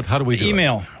 email. How do we do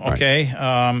email? It? Okay.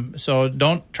 Right. So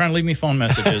don't try and leave me phone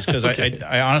messages because okay.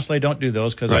 I honestly don't do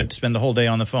those because I'd spend the whole day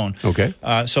on the phone. Okay.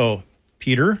 So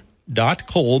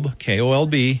peter.kolb,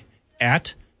 Kolb,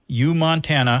 at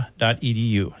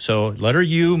umontana.edu. So letter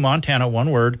U, Montana,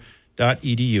 one word,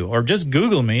 .edu. Or just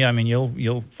Google me. I mean,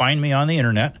 you'll find me on the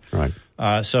internet. Right.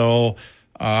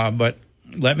 But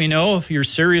let me know if you're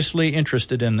seriously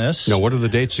interested in this. Now, what are the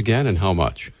dates again and how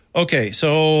much? Okay,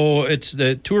 so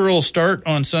the tour will start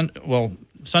on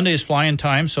Sunday is flying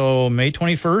time, so May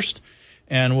 21st,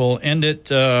 and we'll end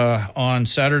it on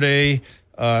Saturday,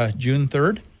 June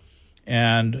 3rd.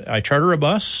 And I charter a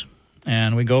bus,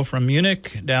 and we go from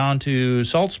Munich down to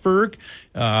Salzburg,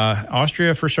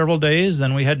 Austria for several days.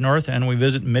 Then we head north and we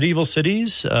visit medieval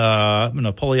cities,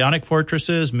 Napoleonic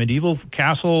fortresses, medieval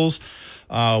castles.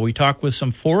 We talk with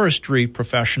some forestry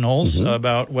professionals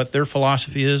about what their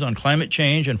philosophy is on climate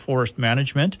change and forest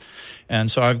management.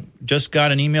 And so I've just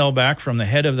got an email back from the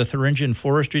head of the Thuringian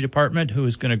Forestry Department who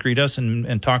is going to greet us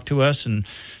and talk to us and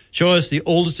show us the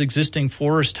oldest existing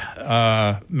forest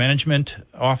management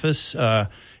office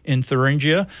in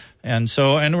Thuringia. And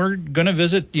we're going to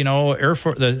visit,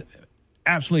 Erfurt, the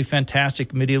absolutely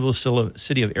fantastic medieval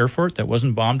city of Erfurt that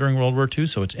wasn't bombed during World War II,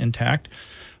 so it's intact.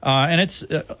 And it's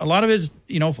a lot of it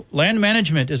is, land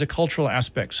management is a cultural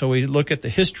aspect. So we look at the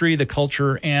history, the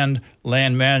culture, and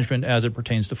land management as it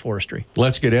pertains to forestry.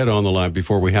 Let's get Ed on the line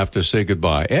before we have to say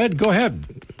goodbye. Ed, go ahead.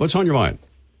 What's on your mind?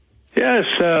 Yes,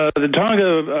 the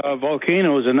Tonga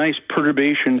volcano is a nice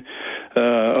perturbation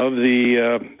of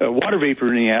the water vapor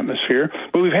in the atmosphere,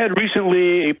 but we've had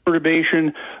recently a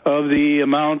perturbation of the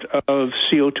amount of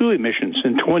CO2 emissions.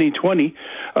 In 2020,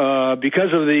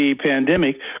 because of the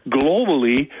pandemic,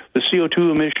 globally, the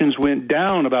CO2 emissions went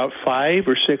down about 5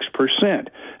 or 6%,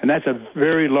 and that's a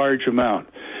very large amount.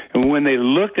 And when they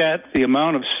looked at the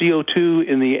amount of CO2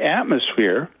 in the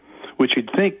atmosphere, which you'd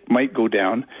think might go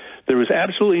down, there was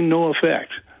absolutely no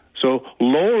effect. So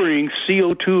lowering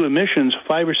CO2 emissions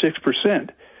 5 or 6%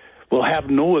 will have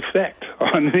no effect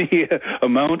on the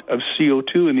amount of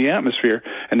CO2 in the atmosphere.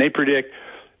 And they predict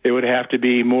it would have to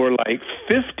be more like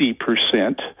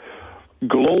 50%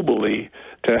 globally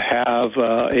to have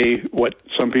what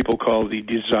some people call the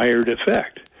desired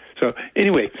effect. So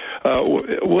anyway,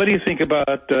 what do you think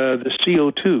about the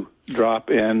CO2 drop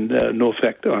and no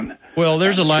effect on? Well,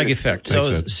 there's a lag effect.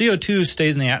 So CO2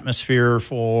 stays in the atmosphere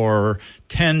for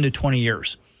 10 to 20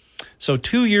 years. So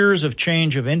 2 years of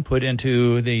change of input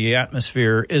into the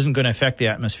atmosphere isn't going to affect the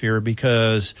atmosphere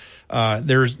because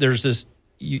there's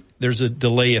a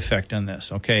delay effect on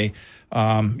this. Okay,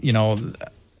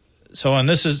 So, and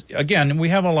this is, again, we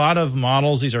have a lot of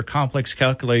models. These are complex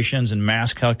calculations and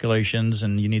mass calculations,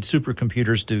 and you need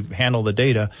supercomputers to handle the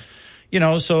data.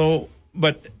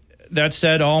 But that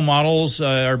said, all models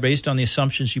are based on the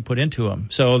assumptions you put into them.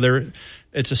 So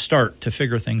it's a start to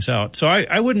figure things out. So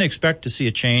I wouldn't expect to see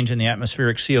a change in the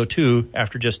atmospheric CO2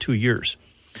 after just 2 years.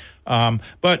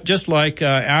 But just like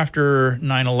after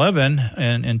 9/11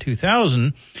 in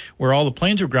 2000, where all the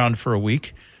planes were grounded for a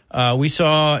week, we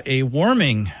saw a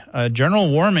general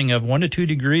warming of 1 to 2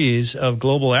 degrees of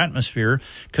global atmosphere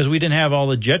because we didn't have all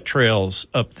the jet trails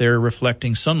up there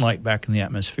reflecting sunlight back in the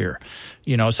atmosphere.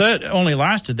 So that only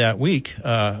lasted that week.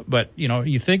 But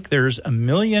you think there's 1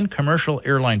 million commercial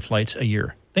airline flights a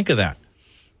year. Think of that.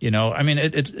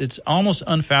 It's almost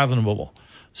unfathomable.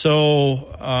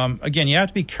 So, again, you have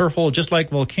to be careful. Just like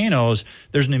volcanoes,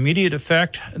 there's an immediate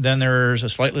effect, then there's a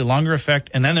slightly longer effect,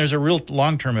 and then there's a real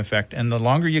long-term effect. And the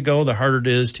longer you go, the harder it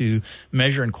is to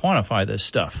measure and quantify this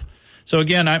stuff. So,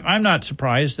 again, I'm not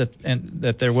surprised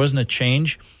that there wasn't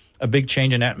a big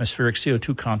change in atmospheric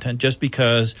CO2 content just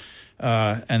because,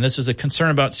 and this is a concern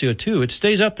about CO2, it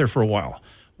stays up there for a while.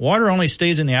 Water only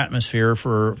stays in the atmosphere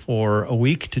for a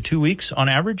week to 2 weeks on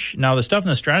average. Now, the stuff in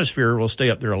the stratosphere will stay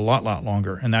up there a lot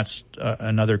longer, and that's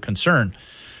another concern.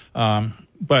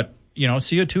 But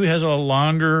CO2 has a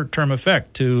longer-term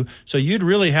effect too. So you'd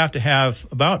really have to have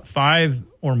about 5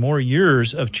 or more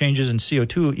years of changes in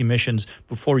CO2 emissions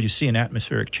before you see an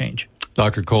atmospheric change.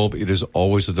 Dr. Kolb, it is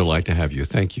always a delight to have you.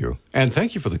 Thank you. And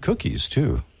thank you for the cookies,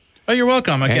 too. Oh, you're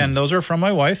welcome. Again, those are from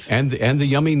my wife. And the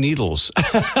yummy needles.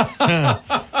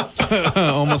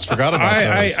 Almost forgot about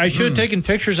those. I should have taken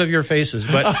pictures of your faces,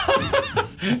 but...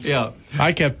 Yeah.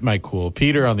 I kept my cool.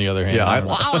 Peter, on the other hand.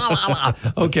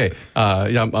 Okay.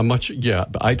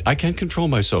 I can't control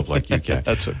myself like you can.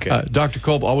 That's okay. Dr.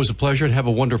 Kolb, always a pleasure, and have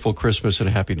a wonderful Christmas and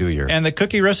a Happy New Year. And the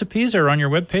cookie recipes are on your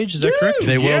webpage, is that correct?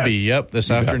 They will be, this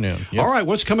afternoon. Yep. All right,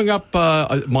 what's coming up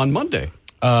on Monday?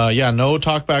 No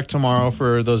talk back tomorrow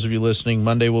for those of you listening.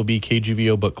 Monday will be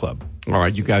KGVO Book Club. All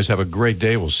right, you guys have a great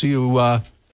day. We'll see you